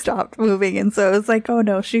then you stopped moving, and so it was like, oh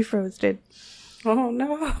no, she froze it. Oh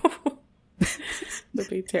no. That'd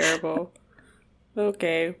be terrible.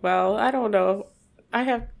 Okay, well, I don't know.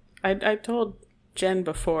 I told Jen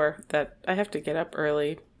before that I have to get up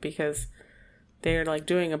early because they're like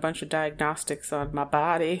doing a bunch of diagnostics on my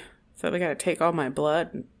body. So they got to take all my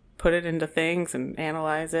blood and put it into things and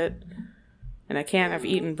analyze it. And I can't have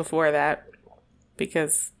eaten before that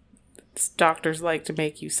because doctors like to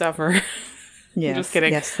make you suffer. Yes, I'm just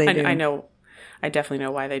kidding. Yes, they do. I know. I definitely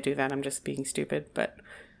know why they do that. I'm just being stupid. But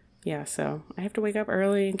yeah, so I have to wake up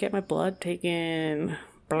early and get my blood taken.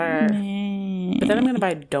 Blah. But then I'm going to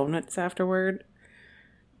buy donuts afterward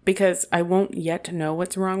because I won't yet know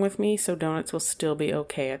what's wrong with me, so donuts will still be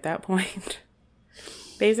okay at that point.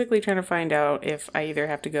 Basically trying to find out if I either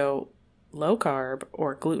have to go low carb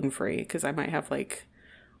or gluten-free because I might have like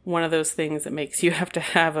one of those things that makes you have to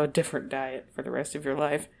have a different diet for the rest of your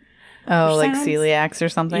life. Oh, like celiacs or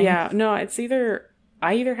something? Yeah, no, it's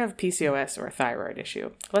I either have PCOS or a thyroid issue.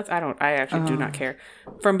 I actually do not care.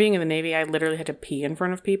 From being in the Navy, I literally had to pee in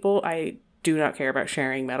front of people. I do not care about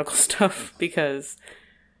sharing medical stuff because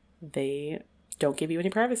they don't give you any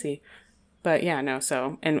privacy. But yeah, no,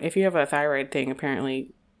 so, and if you have a thyroid thing,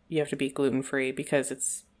 apparently you have to be gluten-free because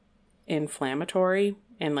it's inflammatory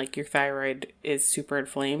and like your thyroid is super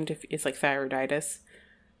inflamed. It's like thyroiditis.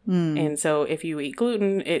 And so if you eat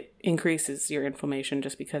gluten, it increases your inflammation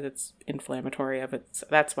just because it's inflammatory of it. So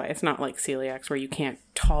that's why it's not like celiacs where you can't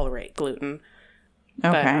tolerate gluten.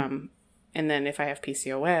 Okay. But, and then if I have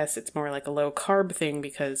PCOS, it's more like a low carb thing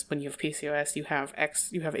because when you have PCOS, you have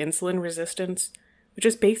insulin resistance, which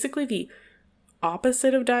is basically the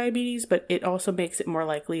opposite of diabetes, but it also makes it more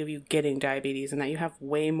likely of you getting diabetes and that you have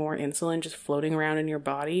way more insulin just floating around in your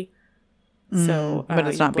body. So, but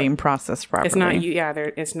it's not being processed properly. It's not.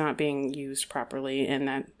 It's not being used properly, and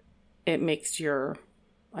that it makes your,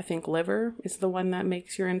 I think, liver is the one that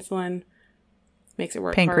makes your insulin, makes it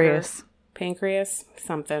work Pancreas. harder. Pancreas,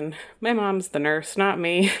 something. My mom's the nurse, not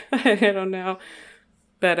me. I don't know.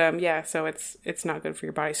 But so it's not good for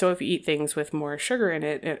your body. So if you eat things with more sugar in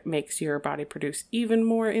it, it makes your body produce even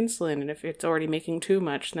more insulin. And if it's already making too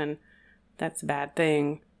much, then that's a bad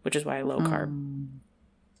thing, which is why I low carb.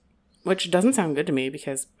 Which doesn't sound good to me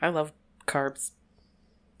because I love carbs.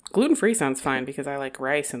 Gluten-free sounds fine because I like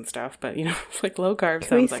rice and stuff, but like low carb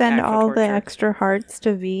Can we sounds like send actual all torture. the extra hearts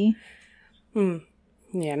to V?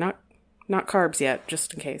 Yeah, not carbs yet,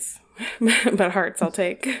 just in case. But hearts I'll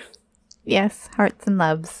take. Yes, hearts and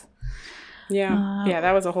loves. Yeah.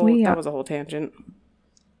 That was a whole tangent.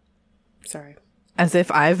 Sorry. As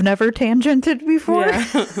if I've never tangented before.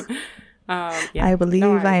 Yeah. I believe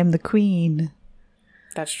I am the queen.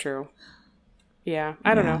 That's true. Yeah,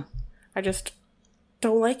 I don't know. I just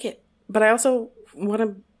don't like it. But I also want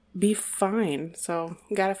to be fine. So,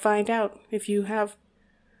 you gotta find out if you have...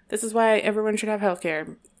 This is why everyone should have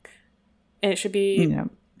healthcare. And it should be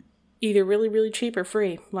either really, really cheap or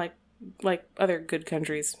free, like other good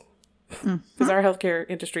countries. Because our healthcare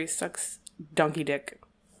industry sucks donkey dick.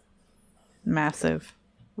 Massive.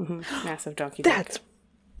 Massive donkey dick.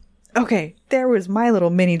 Okay, there was my little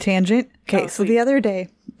mini tangent. Okay, so the other day,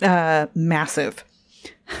 massive.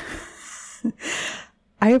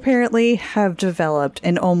 I apparently have developed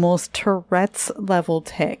an almost Tourette's level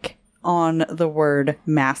tic on the word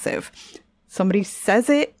massive. Somebody says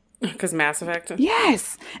it. Because Mass Effect?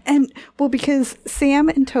 Yes. And, well, because Sam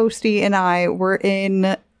and Toasty and I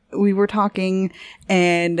we were talking,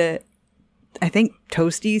 and I think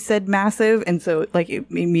Toasty said massive, and so, like,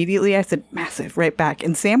 immediately I said massive right back,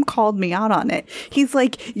 and Sam called me out on it. He's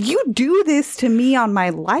like, you do this to me on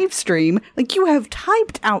my live stream, like, you have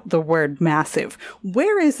typed out the word massive.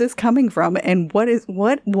 Where is this coming from, and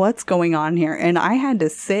what's going on here? And I had to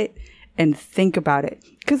sit and think about it,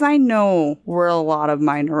 because I know where a lot of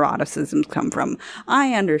my neuroticisms come from.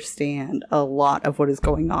 I understand a lot of what is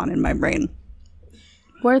going on in my brain.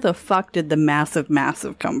 Where the fuck did the massive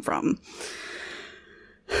come from?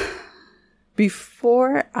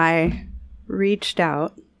 Before I reached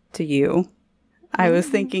out to you, I was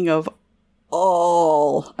thinking of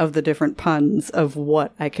all of the different puns of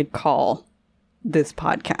what I could call this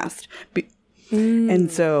podcast. And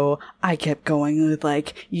so I kept going with,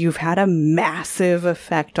 like, you've had a massive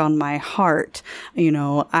effect on my heart.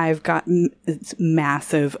 I've got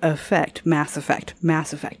massive effect, mass effect,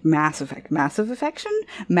 mass effect, mass effect, massive affection,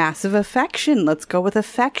 massive affection. Let's go with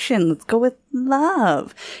affection. Let's go with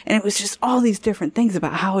love. And it was just all these different things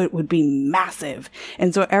about how it would be massive.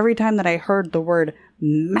 And so every time that I heard the word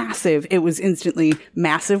massive, it was instantly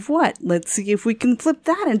massive what? Let's see if we can flip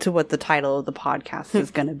that into what the title of the podcast is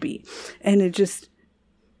going to be. And it just...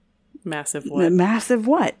 Massive what? Massive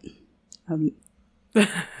what? And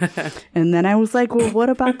then I was like, well, what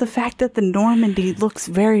about the fact that the Normandy looks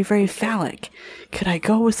very, very phallic? Could I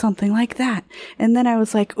go with something like that? And then I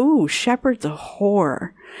was like, ooh, Shepard's a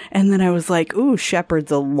whore. And then I was like, ooh, Shepard's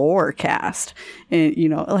a lore cast. And,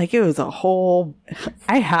 like, it was a whole...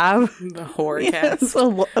 I have... The whore cast.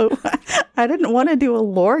 I didn't want to do a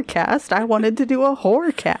lore cast. I wanted to do a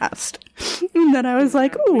whore cast. And then I was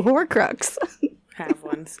like, ooh, Horcrux. Have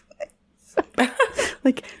one.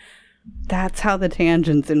 Like... That's how the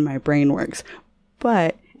tangents in my brain works.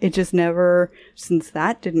 But it just never, since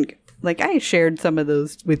that didn't, like, I shared some of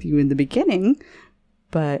those with you in the beginning,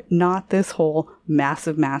 but not this whole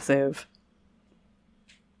massive,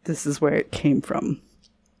 this is where it came from.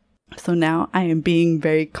 So now I am being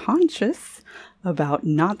very conscious about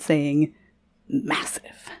not saying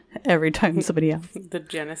massive every time somebody else. The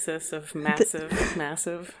genesis of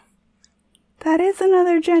massive. That is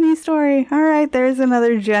another Jenny story. All right, there's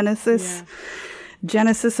another Genesis. Yeah.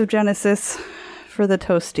 Genesis of Genesis for the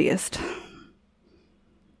toastiest.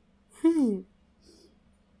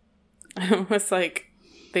 I was like,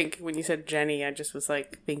 when you said Jenny, I just was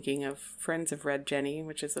like thinking of Friends of Red Jenny,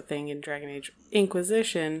 which is a thing in Dragon Age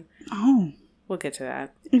Inquisition. Oh. We'll get to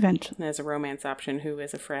that. Eventually. There's a romance option who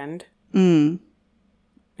is a friend. And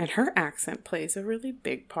her accent plays a really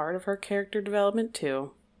big part of her character development,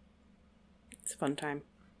 too. It's a fun time.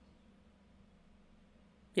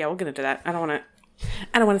 Yeah, we'll get into that. I don't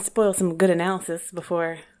want to spoil some good analysis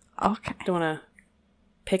before. Okay. I don't want to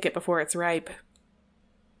pick it before it's ripe.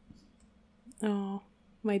 Oh.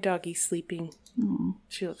 My doggy's sleeping.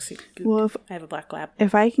 She looks super good. Well, I have a black lab.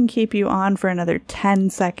 If I can keep you on for another 10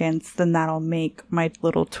 seconds, then that'll make my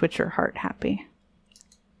little Twitcher heart happy.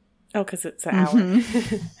 Oh, because it's an hour.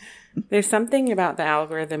 There's something about the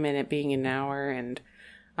algorithm in it being an hour, and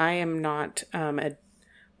I am not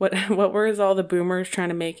what were all the boomers trying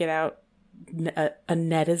to make it out? A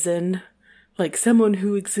netizen, like someone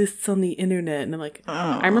who exists on the internet. And I'm like,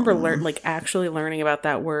 I remember actually learning about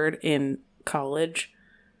that word in college,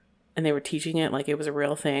 and they were teaching it like it was a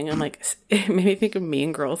real thing. I'm like, it made me think of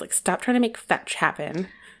Mean Girls. Like, stop trying to make fetch happen.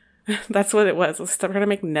 That's what it was. Stop trying to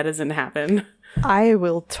make netizen happen. I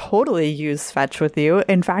will totally use fetch with you.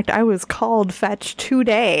 In fact, I was called fetch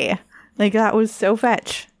today. Like, that was so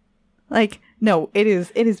fetch. Like, no, it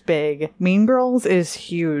is big. Mean Girls is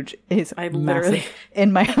huge. It's massive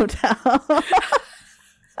in my hotel.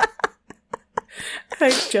 I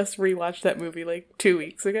just rewatched that movie like 2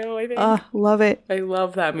 weeks ago, I think. Love it. I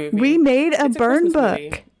love that movie. We made a burn book.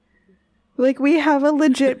 Movie. Like, we have a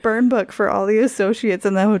legit burn book for all the associates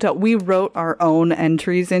in the hotel. We wrote our own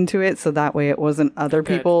entries into it, so that way it wasn't other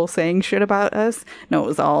people saying shit about us. No, it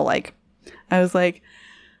was all like, I was like,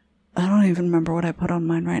 I don't even remember what I put on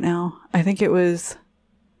mine right now. I think it was,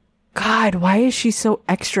 God, why is she so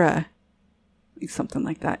extra? Something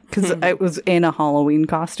like that. Because I was in a Halloween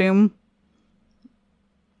costume.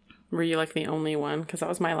 Were you like the only one? Because that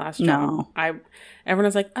was my last job. No. Everyone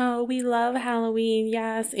was like, oh, we love Halloween.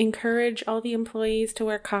 Yes. Encourage all the employees to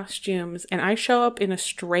wear costumes. And I show up in a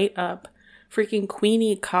straight up freaking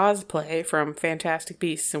Queenie cosplay from Fantastic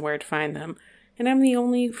Beasts and Where to Find Them. And I'm the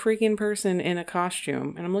only freaking person in a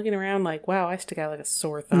costume. And I'm looking around like, wow, I stick out like a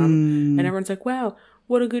sore thumb. And everyone's like, wow,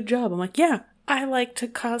 what a good job. I'm like, yeah, I like to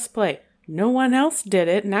cosplay. No one else did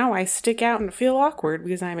it. Now I stick out and feel awkward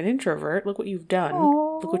because I'm an introvert. Look what you've done.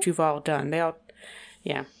 Aww. Look what you've all done.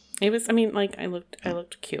 Yeah. It was, I mean, like, I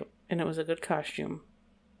looked cute. And it was a good costume.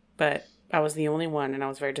 But I was the only one, and I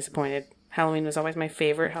was very disappointed. Halloween was always my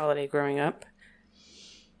favorite holiday growing up.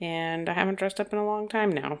 And I haven't dressed up in a long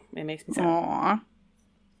time now. It makes me sad. Aww.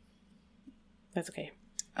 That's okay.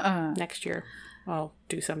 Next year, I'll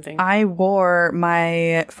do something. I wore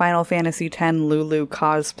my Final Fantasy X Lulu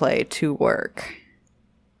cosplay to work.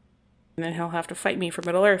 And then he'll have to fight me for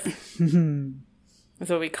Middle Earth. That's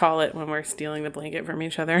what we call it when we're stealing the blanket from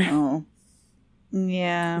each other. Oh.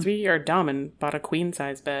 Yeah. 'Cause we are dumb and bought a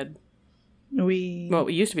queen-size bed. Well,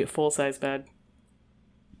 it used to be a full-size bed.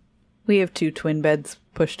 We have 2 twin beds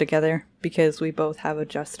pushed together because we both have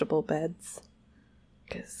adjustable beds.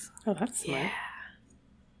 Oh, that's smart. Yeah.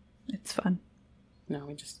 It's fun.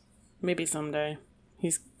 No, maybe someday.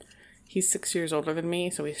 He's 6 years older than me,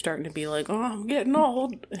 so he's starting to be like, oh, I'm getting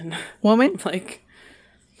old. And woman? Like,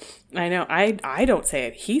 I know. I don't say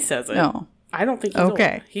it. He says it. No. I don't think he's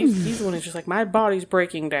okay. old. He's the one who's just like, my body's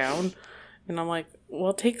breaking down. And I'm like,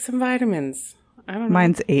 well, take some vitamins. I don't know.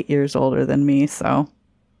 Mine's 8 years older than me, so.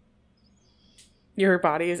 Your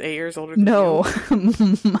body is 8 years older than you? No.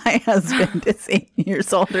 My husband is 8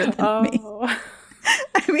 years older than me.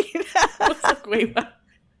 I mean, wait, what?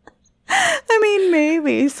 I mean,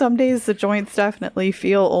 maybe some days the joints definitely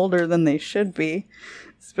feel older than they should be,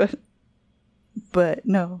 but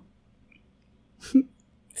no.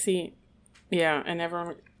 See, yeah, and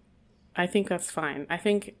everyone. I think that's fine. I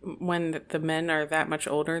think when the men are that much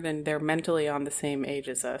older, then they're mentally on the same age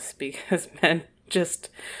as us, because men just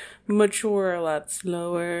mature a lot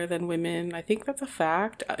slower than women. I think that's a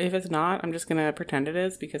fact. If it's not, I'm just going to pretend it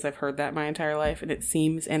is, because I've heard that my entire life, and it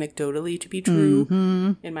seems anecdotally to be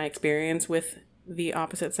true in my experience with the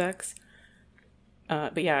opposite sex.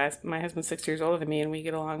 But yeah, my husband's 6 years older than me, and we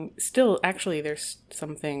get along. Still, actually, there's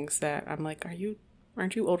some things that I'm like,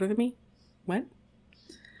 aren't you older than me? What?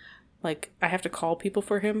 Like, I have to call people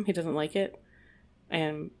for him. He doesn't like it.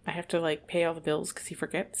 And I have to, like, pay all the bills because he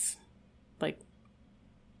forgets. Like,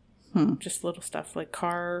 just little stuff. Like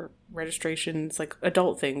car registrations, like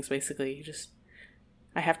adult things, basically.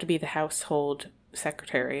 I have to be the household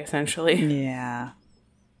secretary, essentially. Yeah.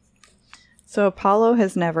 So Apollo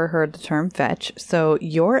has never heard the term fetch. So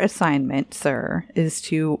your assignment, sir, is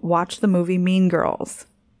to watch the movie Mean Girls.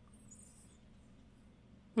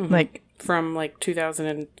 Like from like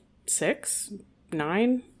 2006,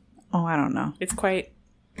 9. Oh, I don't know. It's quite.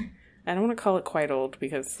 I don't want to call it quite old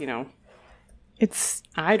because it's.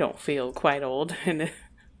 I don't feel quite old, and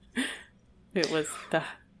it was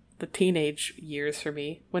the teenage years for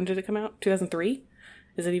me. When did it come out? 2003.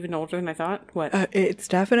 Is it even older than I thought? What? It's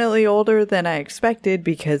definitely older than I expected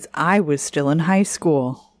because I was still in high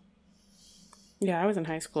school. Yeah, I was in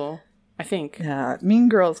high school. I think. Mean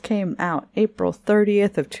Girls came out April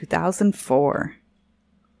 30th of 2004.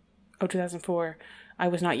 Oh, 2004. I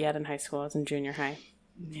was not yet in high school. I was in junior high.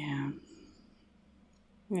 Yeah.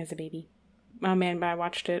 As a baby. Oh man, but I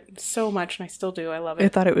watched it so much and I still do. I love it. I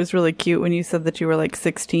thought it was really cute when you said that you were like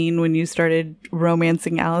 16 when you started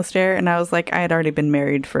romancing Alistair. And I was like, I had already been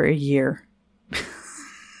married for a year.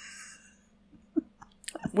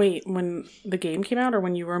 Wait, when the game came out or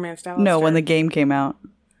when you romanced Alistair? No, when the game came out.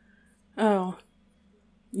 Oh.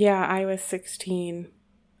 Yeah, I was 16.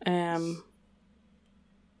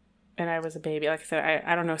 And I was a baby. Like I said,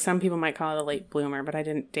 I don't know. Some people might call it a late bloomer, but I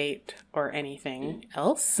didn't date or anything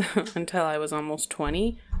else until I was almost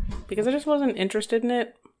 20 because I just wasn't interested in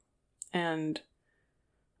it. And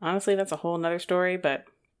honestly, that's a whole nother story, but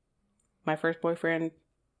my first boyfriend,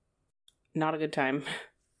 not a good time.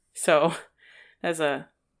 So that's a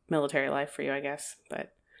military life for you, I guess.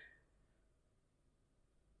 But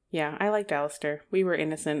yeah, I liked Alistair. We were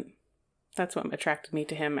innocent. That's what attracted me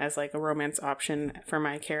to him as like a romance option for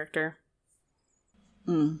my character.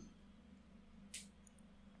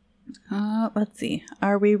 Let's see.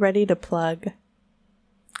 Are we ready to plug?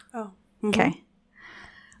 Oh. Okay.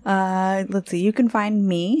 Let's see. You can find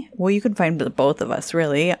me. Well, you can find the both of us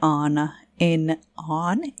really on.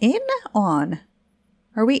 Are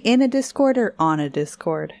we in a Discord or on a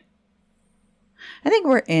Discord? I think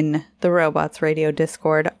we're in the Robots Radio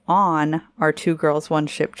Discord on our 2 Girls 1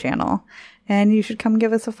 Ship channel. And you should come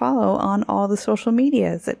give us a follow on all the social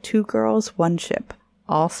medias at 2 Girls 1 Ship.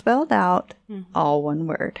 All spelled out, all one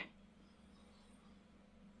word.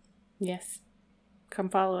 Yes. Come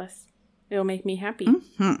follow us. It'll make me happy.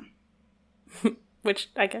 Which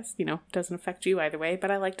I guess, doesn't affect you either way, but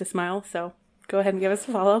I like to smile, so go ahead and give us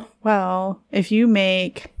a follow. Well, if you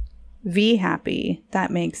make V happy, that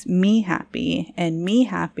makes me happy, and me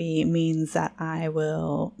happy means that I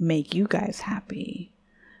will make you guys happy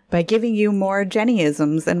by giving you more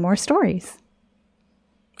Jennyisms and more stories.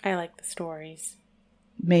 I like the stories.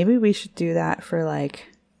 Maybe we should do that for like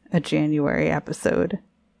a January episode.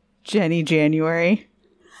 Jenny January.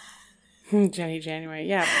 Jenny January.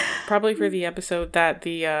 Yeah, probably for the episode that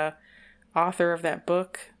the author of that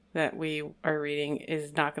book that we are reading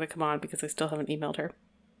is not going to come on because I still haven't emailed her.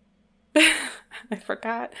 I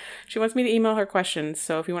forgot. She wants me to email her questions,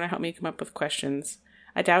 so if you want to help me come up with questions.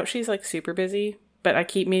 I doubt she's like super busy, but I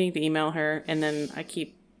keep meaning to email her, and then I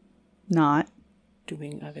keep not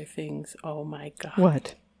doing other things. Oh my god.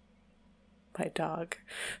 What? My dog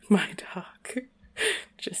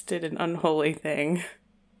just did an unholy thing,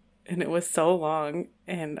 and it was so long,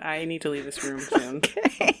 and I need to leave this room soon.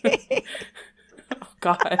 Okay. Oh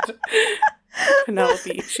god.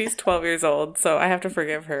 Penelope, she's 12 years old, so I have to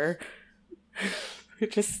forgive her.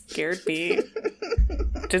 It just scared me.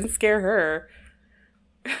 Didn't scare her.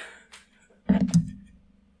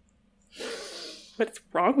 What's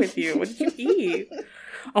wrong with you? What did you eat?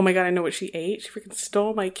 Oh my god, I know what she ate. She freaking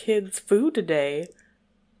stole my kid's food today.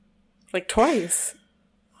 Like twice.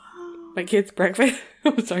 My kid's breakfast.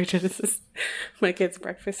 I'm sorry, Genesis. My kid's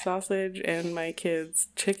breakfast sausage and my kid's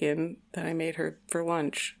chicken that I made her for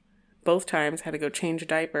lunch. Both times had to go change a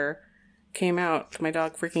diaper. Came out to my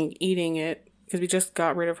dog freaking eating it because we just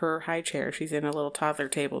got rid of her high chair. She's in a little toddler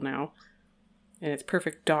table now. And it's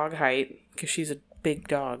perfect dog height because she's a big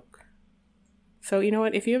dog. So you know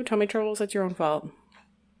what? If you have tummy troubles, that's your own fault.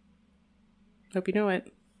 Hope you know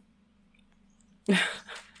it.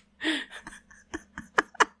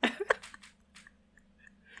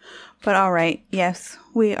 But all right. Yes,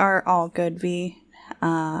 we are all good, V.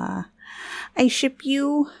 I ship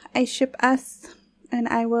you. I ship us. And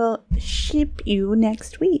I will ship you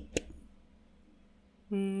next week.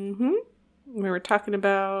 We were talking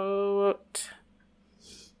about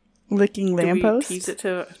licking lampposts. Tease it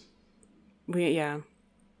to. Yeah.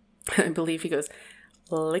 I believe he goes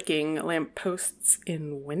licking lampposts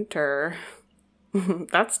in winter.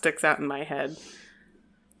 That sticks out in my head.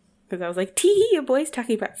 Because I was like, tee, a boy's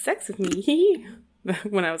talking about sex with me.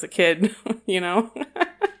 When I was a kid,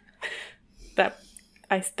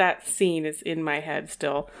 That scene is in my head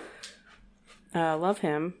still. Love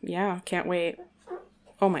him. Yeah, can't wait.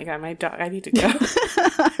 Oh my god, my dog. I need to go.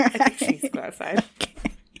 I think she needs to go outside.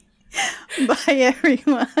 Okay. Bye,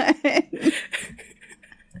 everyone.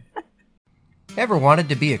 Ever wanted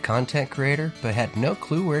to be a content creator but had no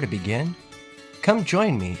clue where to begin? Come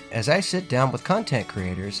join me as I sit down with content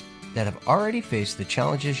creators that have already faced the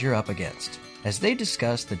challenges you're up against, as they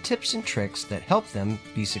discuss the tips and tricks that help them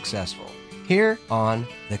be successful. Here on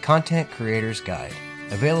The Content Creator's Guide,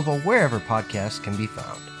 available wherever podcasts can be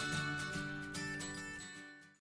found.